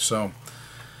of thing. So,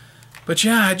 but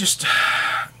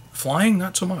flying,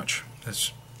 not so much.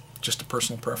 It's just a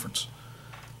personal preference.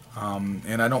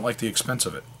 And I don't like the expense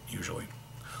of it, usually.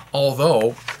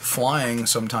 Although, flying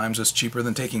sometimes is cheaper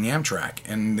than taking Amtrak.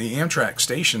 And the Amtrak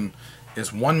station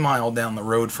is 1 mile down the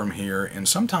road from here, and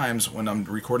sometimes when I'm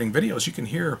recording videos you can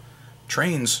hear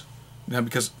trains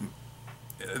because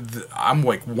I'm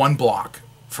like 1 block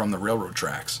from the railroad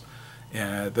tracks.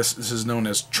 This is known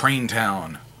as Train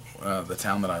Town, the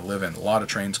town that I live in. A lot of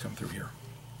trains come through here.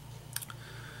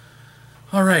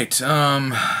 Alright,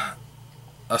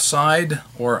 Aside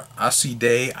or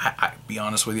Aside, I be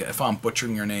honest with you, if I'm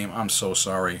butchering your name, I'm so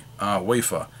sorry.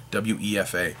 Wefa,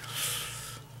 W-E-F-A.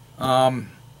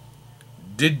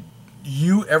 Did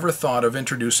you ever thought of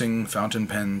introducing fountain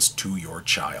pens to your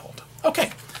child?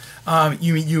 Okay,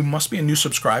 you must be a new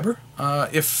subscriber,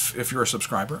 if you're a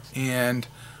subscriber, and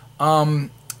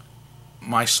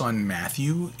my son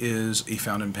Matthew is a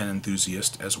fountain pen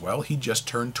enthusiast as well. He just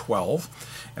turned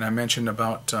 12, and I mentioned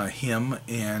about him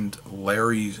and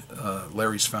Larry's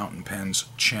Fountain Pens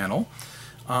channel.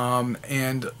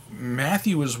 And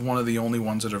Matthew is one of the only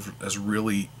ones that has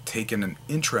really taken an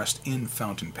interest in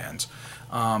fountain pens.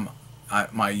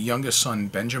 My youngest son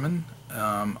Benjamin,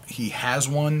 he has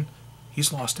one.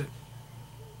 He's lost it.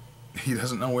 He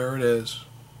doesn't know where it is.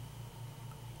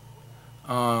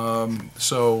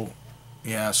 So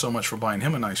yeah, so much for buying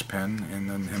him a nice pen and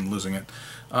then him losing it.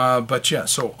 But yeah,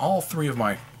 so all 3 of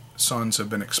my sons have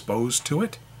been exposed to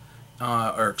it,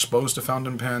 or exposed to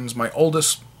fountain pens. My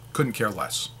oldest couldn't care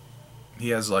less. He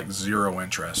has like 0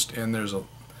 interest, and there's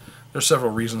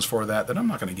several reasons for that I'm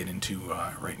not going to get into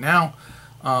right now.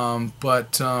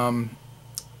 But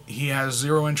he has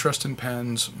 0 interest in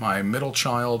pens. My middle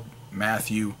child,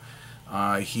 Matthew,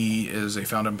 he is a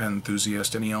fountain pen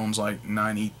enthusiast, and he owns like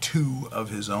 92 of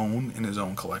his own in his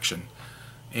own collection.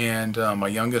 And my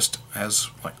youngest has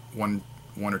like one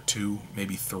or 2,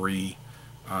 maybe 3.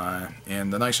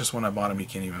 And the nicest one I bought him, he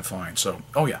can't even find. So,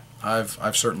 oh yeah,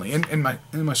 I've certainly, and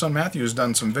my son Matthew has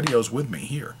done some videos with me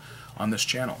here on this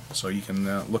channel, so you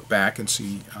can look back and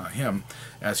see him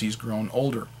as he's grown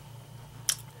older.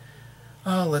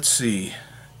 Let's see.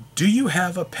 Do you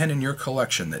have a pen in your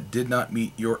collection that did not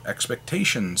meet your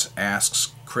expectations?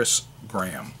 Asks Chris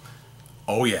Graham.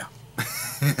 Oh yeah.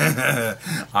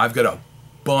 I've got a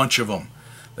bunch of them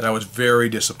that I was very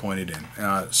disappointed in.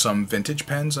 Some vintage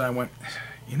pens that I went,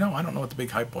 I don't know what the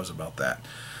big hype was about that.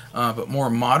 But more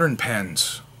modern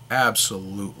pens,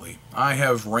 absolutely. I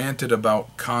have ranted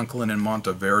about Conklin and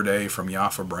Monteverde from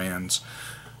Jaffa brands,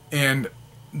 and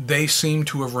they seem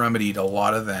to have remedied a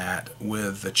lot of that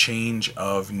with the change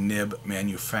of nib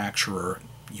manufacturer,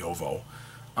 JoWo.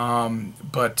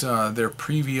 But their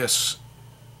previous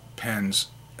pens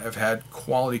have had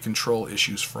quality control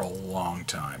issues for a long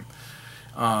time.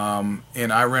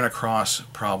 And I ran across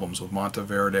problems with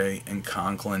Monteverde and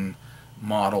Conklin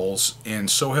models,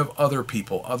 and so have other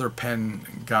people. Other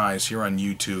pen guys here on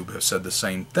YouTube have said the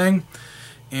same thing,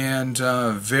 and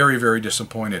very, very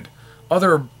disappointed.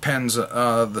 Other pens,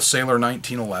 the Sailor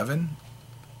 1911,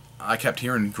 I kept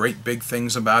hearing great big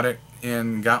things about it,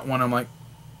 and got one, I'm like,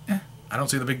 I don't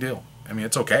see the big deal. I mean,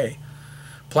 it's okay.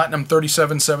 Platinum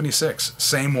 3776,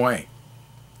 same way.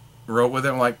 Wrote with it,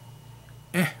 I'm like,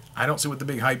 I don't see what the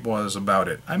big hype was about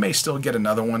it. I may still get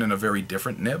another one in a very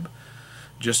different nib,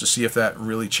 just to see if that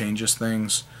really changes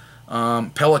things.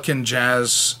 Pelican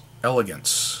Jazz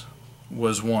Elegance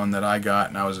was one that I got,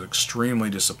 and I was extremely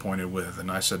disappointed with,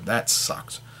 and I said, that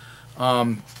sucks.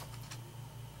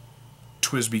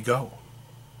 TWSBI Go.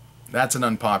 That's an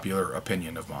unpopular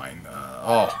opinion of mine.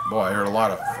 Oh, boy, I heard a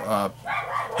lot of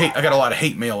hate. I got a lot of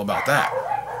hate mail about that.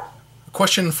 A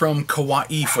question from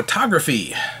Kawaii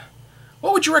Photography.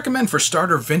 What would you recommend for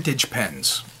starter vintage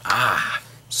pens?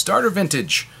 Starter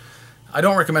vintage. I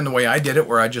don't recommend the way I did it,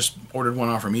 where I just ordered one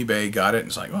off from eBay, got it, and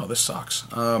it's like, oh, this sucks.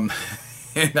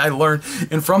 And I learned,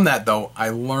 and from that though, I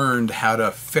learned how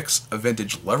to fix a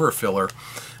vintage lever filler.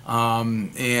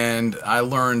 And I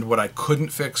learned what I couldn't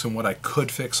fix and what I could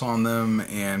fix on them,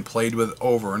 and played with it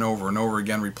over and over and over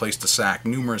again, replaced the sack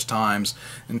numerous times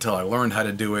until I learned how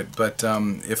to do it. But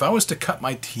if I was to cut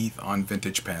my teeth on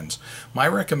vintage pens, my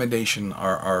recommendation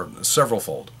are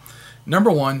severalfold.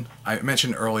 Number one, I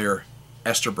mentioned earlier,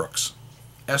 Estabrooks.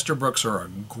 Estabrooks are a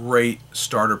great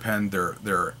starter pen.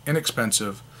 They're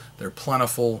inexpensive. They're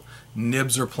plentiful.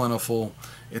 Nibs are plentiful.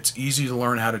 It's easy to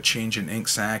learn how to change an ink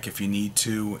sac if you need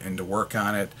to, and to work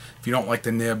on it. If you don't like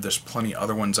the nib, there's plenty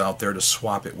other ones out there to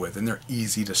swap it with, and they're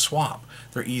easy to swap.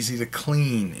 They're easy to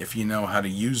clean if you know how to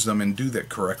use them and do that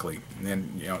correctly. And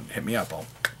then, hit me up.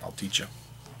 I'll teach you.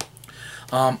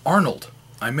 Arnold.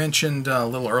 I mentioned a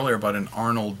little earlier about an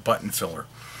Arnold button filler.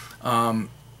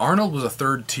 Arnold was a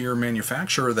third-tier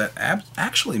manufacturer that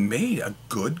actually made a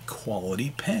good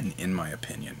quality pen, in my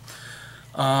opinion.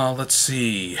 Let's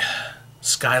see.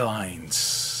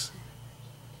 Skylines.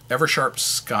 Eversharp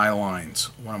Skylines,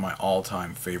 one of my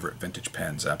all-time favorite vintage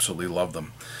pens. Absolutely love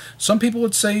them. Some people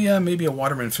would say maybe a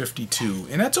Waterman 52,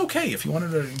 and that's okay if you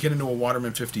wanted to get into a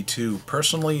Waterman 52.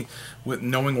 Personally, with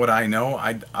knowing what I know,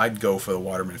 I'd go for the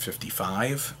Waterman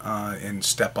 55 and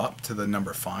step up to the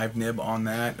number 5 nib on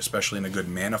that, especially in a good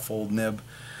manifold nib.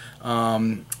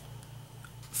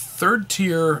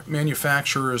 Third-tier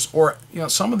manufacturers, or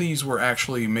some of these were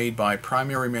actually made by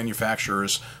primary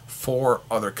manufacturers for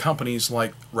other companies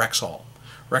like Rexall.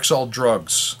 Rexall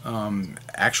Drugs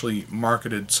actually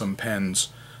marketed some pens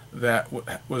that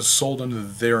was sold under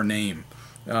their name.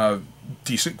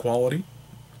 Decent quality,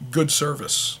 good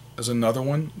service is another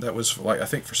one that was, I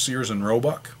think, for Sears and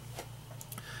Roebuck,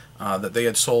 that they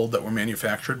had sold, that were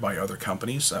manufactured by other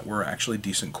companies that were actually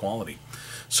decent quality.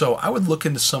 So I would look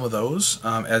into some of those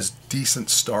as decent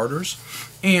starters.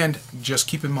 And just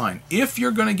keep in mind, if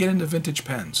you're going to get into vintage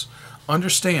pens,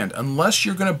 understand, unless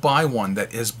you're going to buy one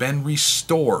that has been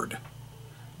restored,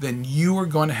 then you are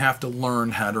going to have to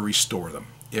learn how to restore them.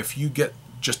 If you get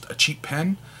just a cheap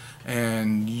pen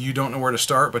and you don't know where to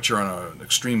start, but you're on an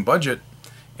extreme budget,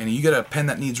 and you get a pen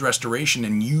that needs restoration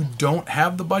and you don't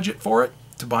have the budget for it,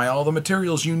 to buy all the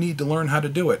materials you need to learn how to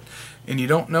do it, and you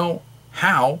don't know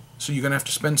how, so you're going to have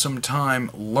to spend some time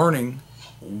learning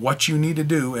what you need to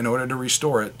do in order to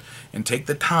restore it, and take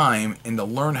the time and to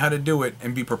learn how to do it,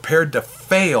 and be prepared to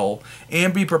fail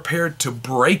and be prepared to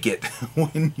break it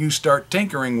when you start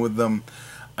tinkering with them.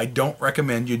 I don't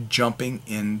recommend you jumping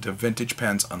into vintage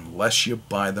pens unless you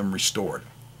buy them restored.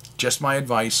 Just my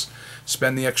advice,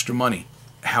 spend the extra money.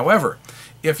 However,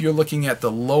 if you're looking at the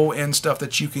low-end stuff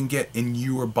that you can get, and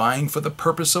you are buying for the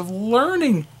purpose of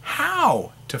learning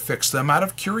how to fix them out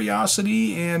of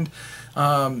curiosity and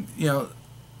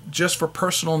just for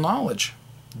personal knowledge,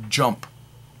 jump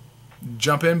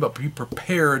in, but be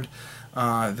prepared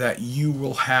that you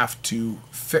will have to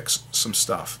fix some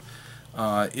stuff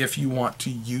if you want to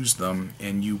use them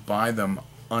and you buy them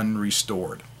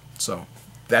unrestored. So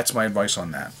that's my advice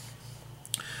on that.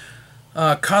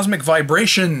 Cosmic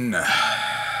Vibration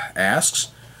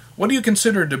asks, what do you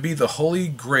consider to be the holy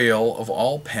grail of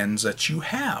all pens that you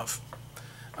have?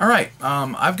 All right,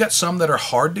 I've got some that are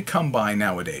hard to come by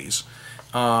nowadays.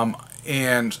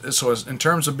 And so in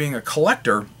terms of being a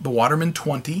collector, the Waterman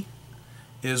 20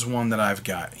 is one that I've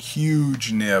got.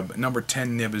 Huge nib. Number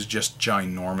 10 nib is just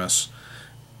ginormous.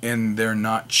 and they're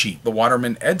not cheap. The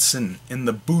Waterman Edson in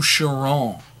the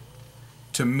Boucheron,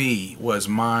 to me, was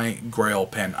my grail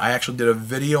pen. I actually did a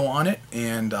video on it,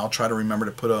 and I'll try to remember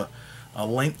to put a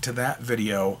link to that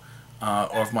video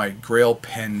of my grail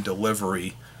pen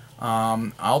delivery.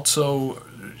 Also,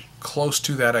 close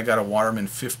to that, I got a Waterman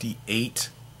 58,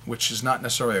 which is not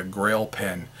necessarily a grail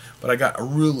pen, but I got a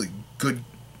really good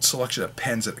selection of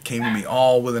pens that came to me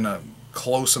all within a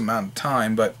close amount of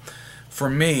time. But for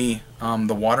me,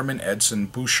 the Waterman Edson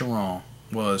Boucheron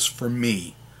was, for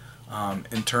me,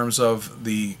 in terms of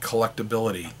the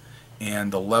collectability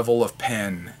and the level of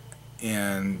pen,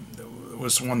 and it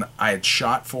was one that I had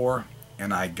shot for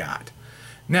and I got.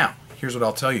 Now, here's what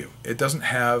I'll tell you. It doesn't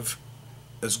have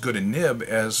as good a nib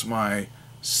as my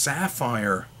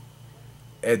Sapphire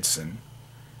Edson.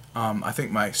 I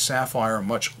think my Sapphire,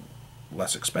 much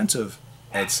less expensive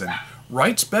Edson,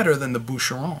 writes better than the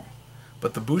Boucheron.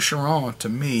 But the Boucheron, to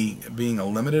me, being a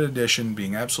limited edition,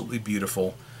 being absolutely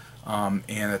beautiful, and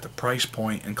at the price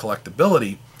point and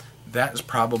collectability, that is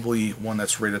probably one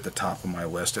that's right at the top of my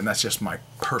list, and that's just my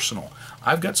personal.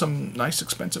 I've got some nice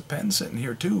expensive pens sitting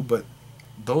here too, but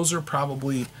those are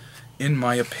probably, in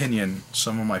my opinion,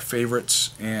 some of my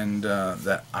favorites and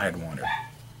that I had wanted.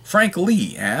 Frank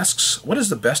Lee asks, what is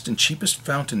the best and cheapest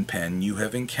fountain pen you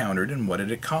have encountered, and what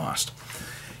did it cost?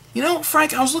 You know,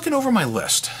 Frank, I was looking over my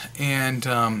list, and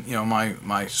you know,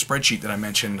 my spreadsheet that I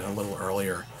mentioned a little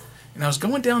earlier, and I was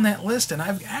going down that list, and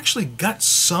I've actually got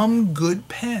some good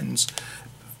pens.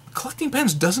 Collecting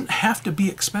pens doesn't have to be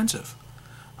expensive.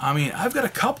 I mean, I've got a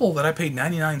couple that I paid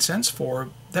 99 cents for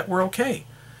that were okay.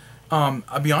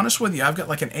 I'll be honest with you, I've got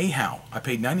like an Ahau. I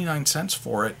paid 99 cents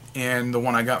for it, and the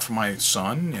one I got for my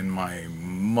son and my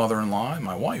mother-in-law and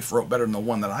my wife wrote better than the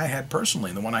one that I had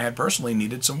personally. The one I had personally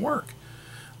needed some work.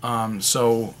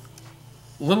 So,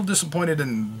 a little disappointed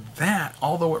in that,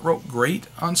 although it wrote great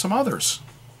on some others.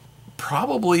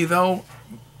 Probably, though,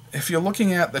 if you're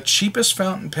looking at the cheapest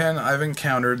fountain pen I've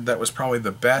encountered that was probably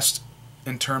the best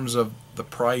in terms of the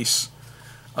price,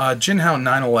 Jinhao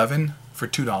 911 for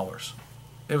 $2.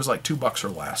 It was like $2 or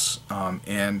less,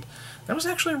 and that was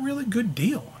actually a really good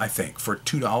deal, I think, for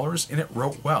 $2, and it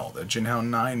wrote well, the Jinhao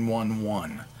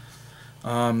 911,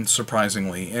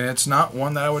 surprisingly. And it's not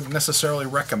one that I would necessarily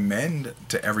recommend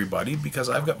to everybody, because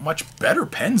I've got much better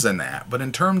pens than that. But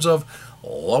in terms of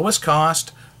lowest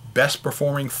cost, best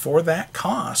performing for that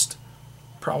cost,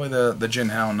 probably the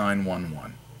Jinhao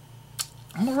 911.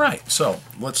 All right, so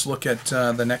let's look at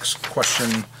the next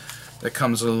question that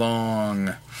comes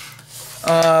along.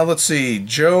 Let's see,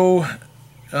 Joe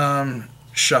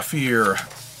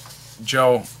Shafir.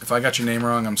 Joe, if I got your name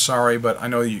wrong, I'm sorry, but I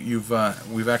know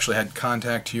we've actually had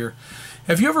contact here.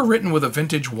 Have you ever written with a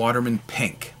vintage Waterman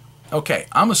Pink? Okay,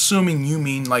 I'm assuming you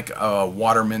mean like a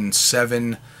Waterman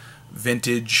 7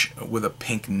 vintage with a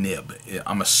pink nib.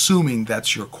 I'm assuming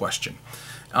that's your question.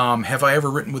 Have I ever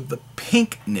written with the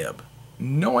pink nib?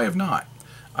 No, I have not.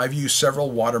 I've used several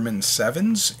Waterman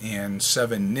 7s and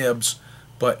 7 nibs,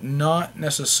 but not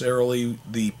necessarily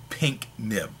the pink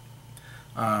nib.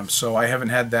 So I haven't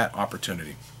had that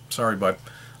opportunity. Sorry, bud.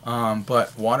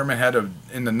 But Waterman had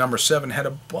in the number 7 had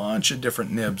a bunch of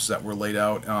different nibs that were laid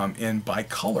out and by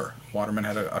color. Waterman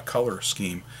had a color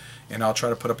scheme, and I'll try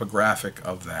to put up a graphic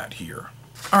of that here.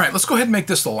 All right, let's go ahead and make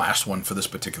this the last one for this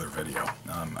particular video.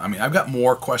 I mean, I've got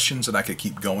more questions that I could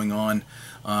keep going on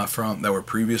from that were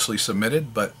previously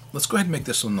submitted, but let's go ahead and make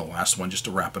this one the last one just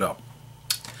to wrap it up.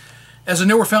 As a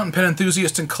newer fountain pen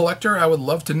enthusiast and collector, I would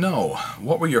love to know,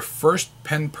 what were your first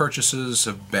pen purchases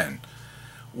have been?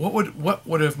 What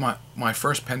would have my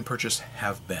first pen purchase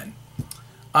have been?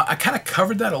 I kind of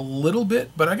covered that a little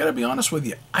bit, but I got to be honest with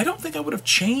you, I don't think I would have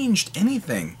changed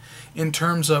anything in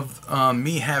terms of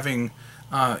me having,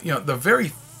 you know, the very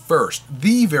first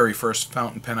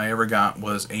fountain pen I ever got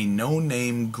was a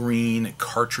no-name green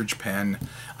cartridge pen.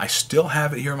 I still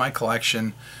have it here in my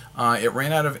collection. It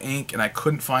ran out of ink, and I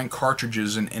couldn't find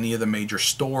cartridges in any of the major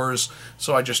stores,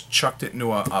 so I just chucked it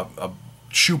into a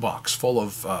shoebox full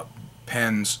of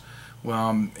pens,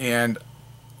 and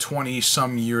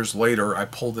 20-some years later, I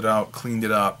pulled it out, cleaned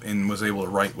it up, and was able to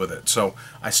write with it. So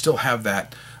I still have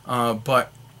that.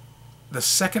 But the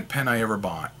second pen I ever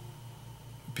bought,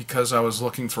 because I was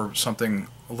looking for something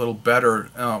a little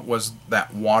better, was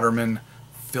that Waterman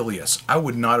Phileas. I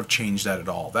would not have changed that at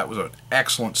all. That was an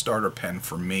excellent starter pen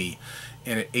for me,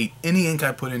 and it ate any ink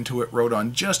I put into it, wrote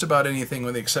on just about anything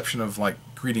with the exception of like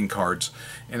greeting cards.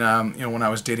 And you know, when I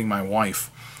was dating my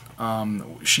wife,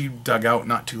 she dug out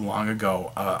not too long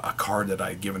ago a card that I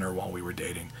had given her while we were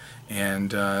dating,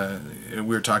 and we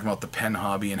were talking about the pen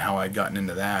hobby and how I'd gotten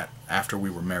into that after we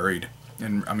were married.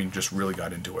 and I mean just really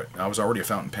got into it. I was already a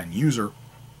fountain pen user,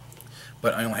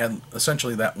 but I only had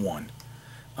essentially that one.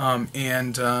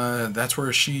 And that's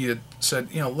where she had said,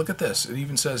 you know, look at this. It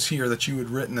even says here that you had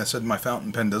written that said my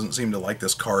fountain pen doesn't seem to like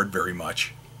this card very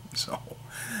much. So,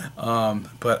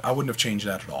 but I wouldn't have changed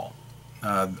that at all.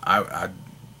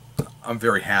 I'm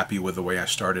very happy with the way I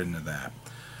started into that.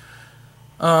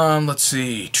 Let's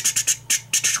see.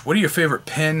 What are your favorite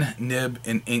pen, nib,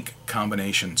 and ink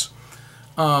combinations?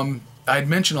 I'd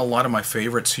mentioned a lot of my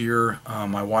favorites here.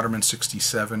 My Waterman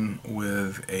 67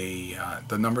 with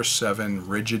the number 7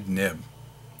 rigid nib.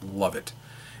 Love it.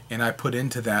 And I put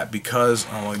into that because,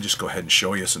 I'll just go ahead and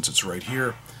show you since it's right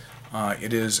here.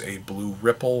 It is a blue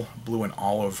ripple, blue and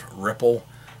olive ripple.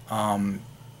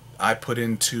 I put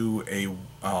into a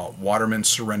Waterman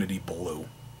Serenity Blue.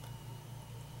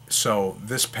 So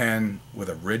this pen with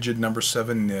a rigid number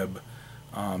 7 nib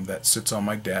that sits on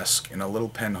my desk in a little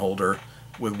pen holder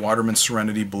with Waterman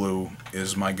Serenity Blue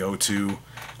is my go-to.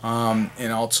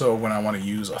 And also when I want to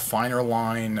use a finer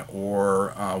line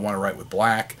or want to write with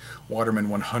black, Waterman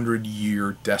 100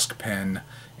 Year desk pen,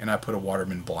 and I put a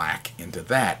Waterman Black into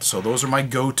that. So those are my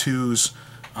go-tos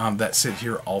that sit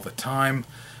here all the time.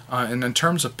 And in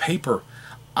terms of paper,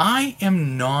 I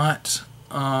am not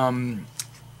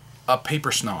a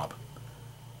paper snob.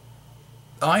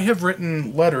 I have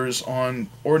written letters on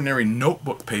ordinary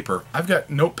notebook paper. I've got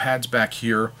notepads back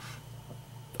here.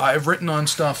 I've written on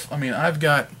stuff, I mean, I've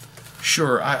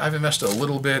invested a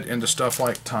little bit into stuff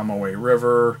like Tomoe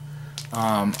River.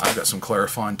 I've got some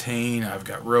Clairefontaine. I've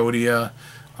got Rhodia.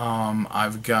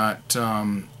 I've got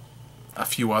a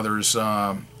few others,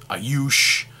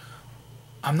 Ayush.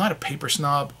 I'm not a paper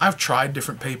snob. I've tried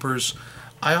different papers.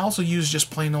 I also use just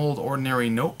plain old ordinary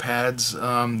notepads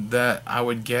that I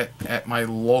would get at my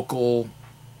local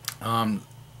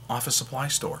office supply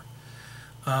store.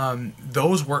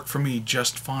 Those work for me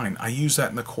just fine. I use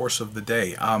that in the course of the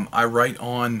day. I write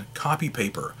on copy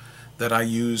paper that I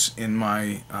use in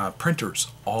my printers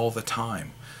all the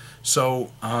time.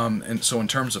 So, so in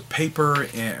terms of paper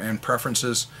and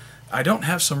preferences, I don't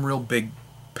have some real big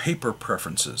paper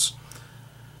preferences.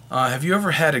 Have you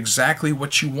ever had exactly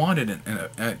what you wanted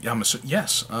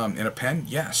yes, in a pen?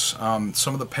 Yes.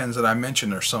 Some of the pens that I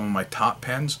mentioned are some of my top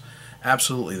pens.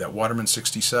 Absolutely, that Waterman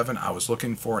 67. I was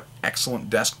looking for an excellent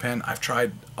desk pen. I've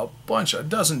tried a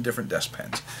dozen different desk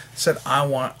pens. Said I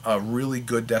want a really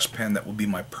good desk pen that will be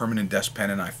my permanent desk pen,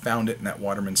 and I found it in that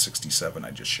Waterman 67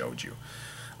 I just showed you.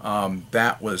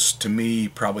 That was, to me,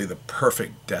 probably the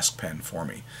perfect desk pen for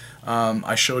me.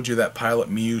 I showed you that Pilot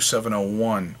Mew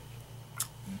 701.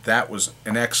 That was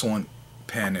an excellent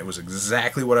pen. It was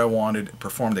exactly what I wanted. It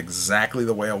performed exactly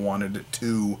the way I wanted it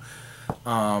to.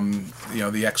 You know,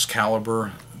 the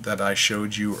Excalibur that I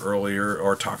showed you earlier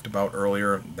or talked about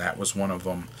earlier, that was one of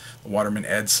them. The Waterman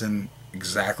Edison,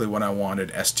 exactly what I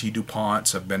wanted. ST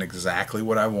DuPonts have been exactly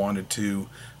what I wanted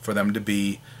for them to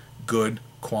be. Good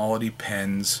quality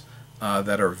pens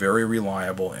that are very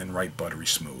reliable and write buttery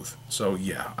smooth. So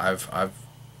yeah, I've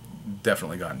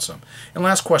definitely gotten some. And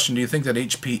last question, do you think that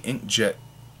HP Inkjet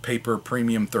paper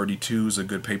Premium 32 is a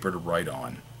good paper to write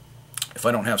on? If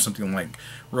I don't have something like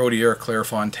Rhodia or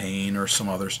Clairefontaine or some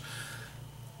others.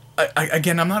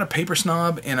 Again, I'm not a paper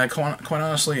snob, and quite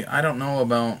honestly, I don't know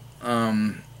about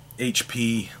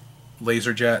HP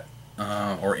LaserJet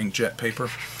or inkjet paper.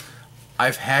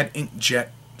 I've had inkjet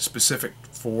specific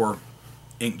for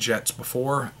inkjets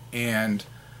before, and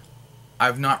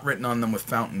I've not written on them with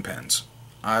fountain pens.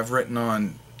 I've written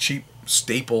on cheap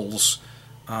Staples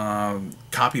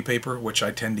copy paper, which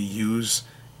I tend to use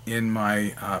in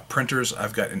my printers.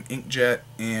 I've got an inkjet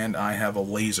and I have a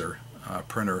laser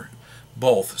printer,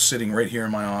 both sitting right here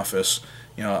in my office.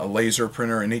 You know, a laser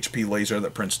printer, an HP laser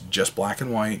that prints just black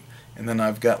and white, and then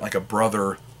I've got like a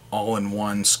Brother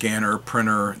all-in-one scanner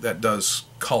printer that does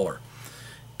color.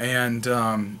 And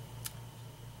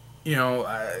you know,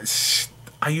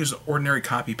 I use ordinary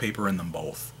copy paper in them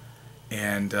both.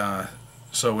 And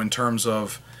so in terms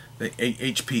of the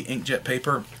HP inkjet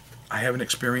paper, I haven't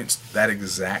experienced that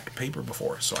exact paper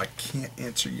before, so I can't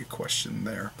answer your question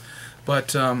there.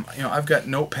 But you know, I've got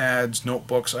notepads,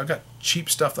 notebooks. I've got cheap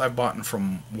stuff that I've bought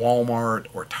from Walmart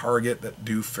or Target that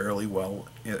do fairly well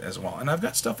as well. And I've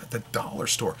got stuff at the dollar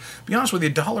store. To be honest with you,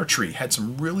 Dollar Tree had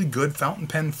some really good fountain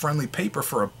pen friendly paper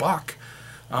for $1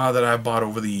 that I've bought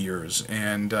over the years,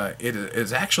 and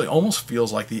it actually almost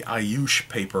feels like the Ayush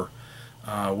paper.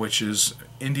 Which is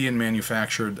Indian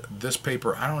manufactured. This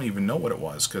paper, I don't even know what it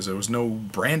was because there was no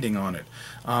branding on it.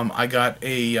 I got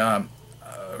a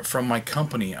from my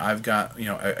company, I've got, you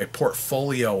know, a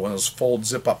portfolio, one of those fold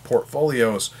zip-up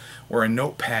portfolios, where a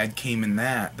notepad came in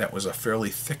that was a fairly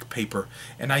thick paper,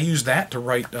 and I used that to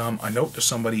write a note to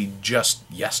somebody just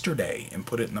yesterday and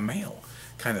put it in the mail,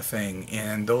 kind of thing,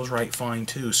 and those write fine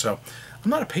too. So I'm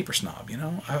not a paper snob, you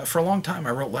know. For a long time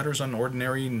I wrote letters on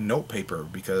ordinary note paper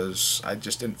because I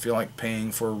just didn't feel like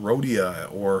paying for Rhodia,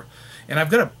 and I've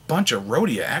got a bunch of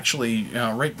Rhodia actually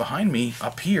right behind me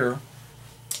up here.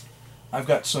 I've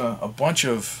got a bunch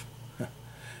of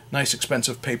nice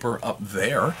expensive paper up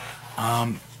there,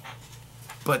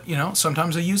 but you know,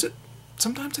 sometimes I use it,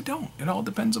 sometimes I don't. It all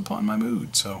depends upon my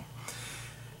mood. So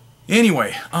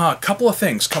anyway, a couple of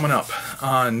things coming up.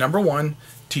 Number one,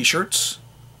 t-shirts.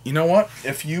 You know what?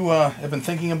 If you have been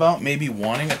thinking about maybe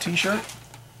wanting a t-shirt,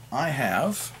 I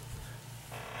have.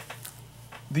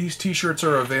 These t-shirts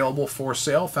are available for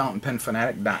sale,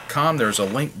 fountainpenfanatic.com. There's a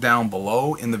link down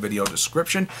below in the video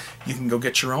description. You can go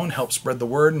get your own, help spread the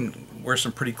word, and wear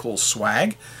some pretty cool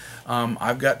swag.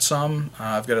 I've got some.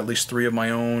 I've got at least 3 of my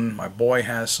own. My boy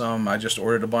has some. I just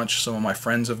ordered a bunch. Some of my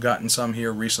friends have gotten some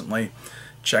here recently.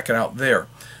 Check it out there.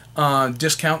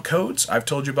 Discount codes. I've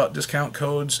told you about discount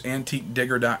codes,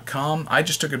 antiquedigger.com. I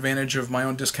just took advantage of my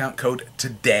own discount code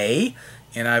today,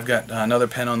 and I've got another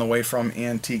pen on the way from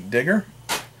Antique Digger.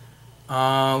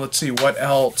 Let's see, what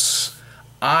else?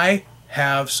 I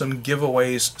have some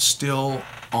giveaways still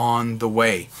on the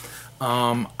way.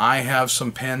 I have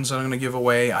some pens that I'm going to give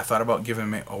away. I thought about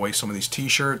giving away some of these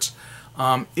t-shirts.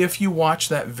 If you watch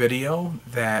that video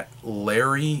that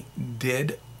Larry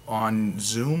did on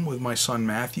Zoom with my son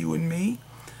Matthew and me,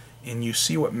 and you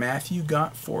see what Matthew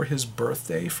got for his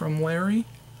birthday from Larry,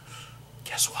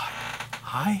 guess what?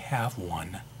 I have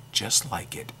one just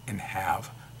like it, and have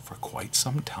for quite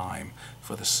some time,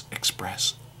 for this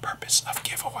express purpose of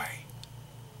giveaway.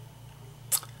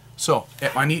 So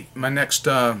at my next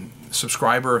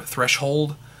subscriber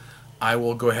threshold, I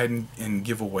will go ahead and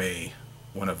give away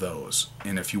one of those.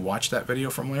 And if you watch that video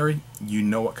from Larry, you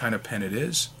know what kind of pen it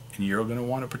is, and you're going to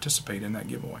want to participate in that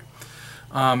giveaway.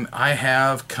 I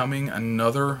have coming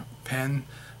another pen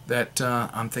that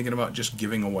I'm thinking about just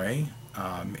giving away,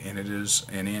 and it is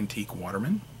an antique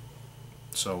Waterman.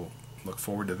 So look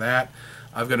forward to that.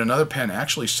 I've got another pen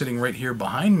actually sitting right here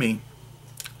behind me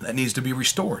that needs to be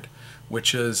restored,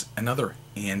 which is another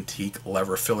antique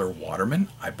lever filler Waterman.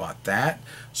 I bought that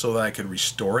so that I could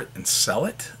restore it and sell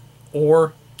it,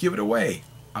 or give it away.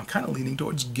 I'm kind of leaning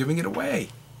towards giving it away.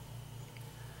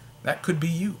 That could be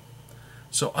you.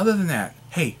 So other than that,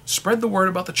 hey, spread the word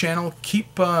about the channel.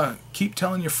 Keep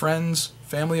telling your friends,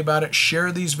 family about it.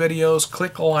 Share these videos.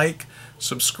 Click like,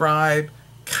 subscribe,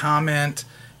 comment,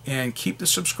 and keep the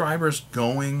subscribers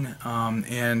going.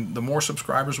 And the more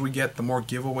subscribers we get, the more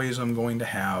giveaways I'm going to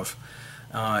have.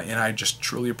 And I just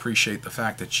truly appreciate the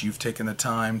fact that you've taken the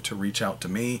time to reach out to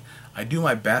me. I do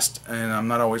my best, and I'm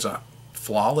not always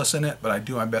flawless in it, but I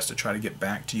do my best to try to get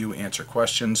back to you, answer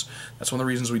questions. That's one of the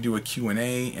reasons we do a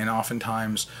Q&A, and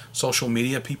oftentimes social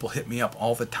media people hit me up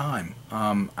all the time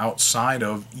outside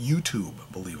of YouTube,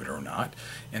 believe it or not.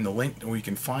 And the link where you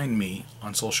can find me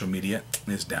on social media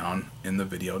is down in the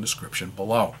video description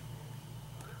below.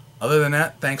 Other than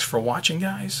that, thanks for watching,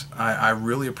 guys. I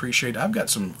really appreciate it. I've got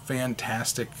some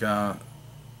fantastic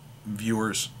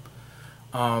viewers,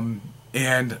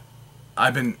 and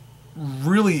I've been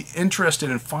really interested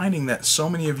in finding that so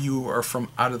many of you are from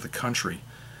out of the country.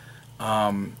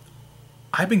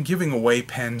 I've been giving away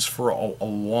pens for a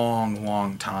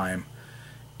long time,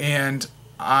 and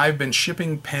I've been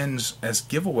shipping pens as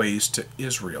giveaways to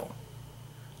Israel,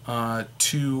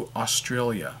 to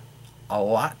Australia, a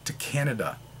lot to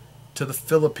Canada, to the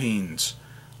Philippines,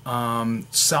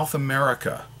 South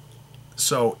America.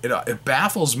 So it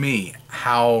baffles me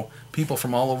how people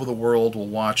from all over the world will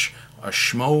watch a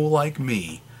schmo like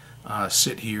me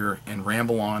sit here and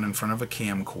ramble on in front of a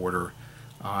camcorder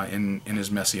in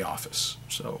his messy office.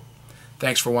 So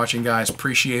thanks for watching, guys.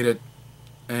 Appreciate it,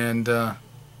 and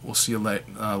we'll see you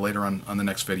later on the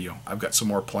next video. I've got some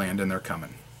more planned, and they're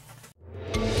coming.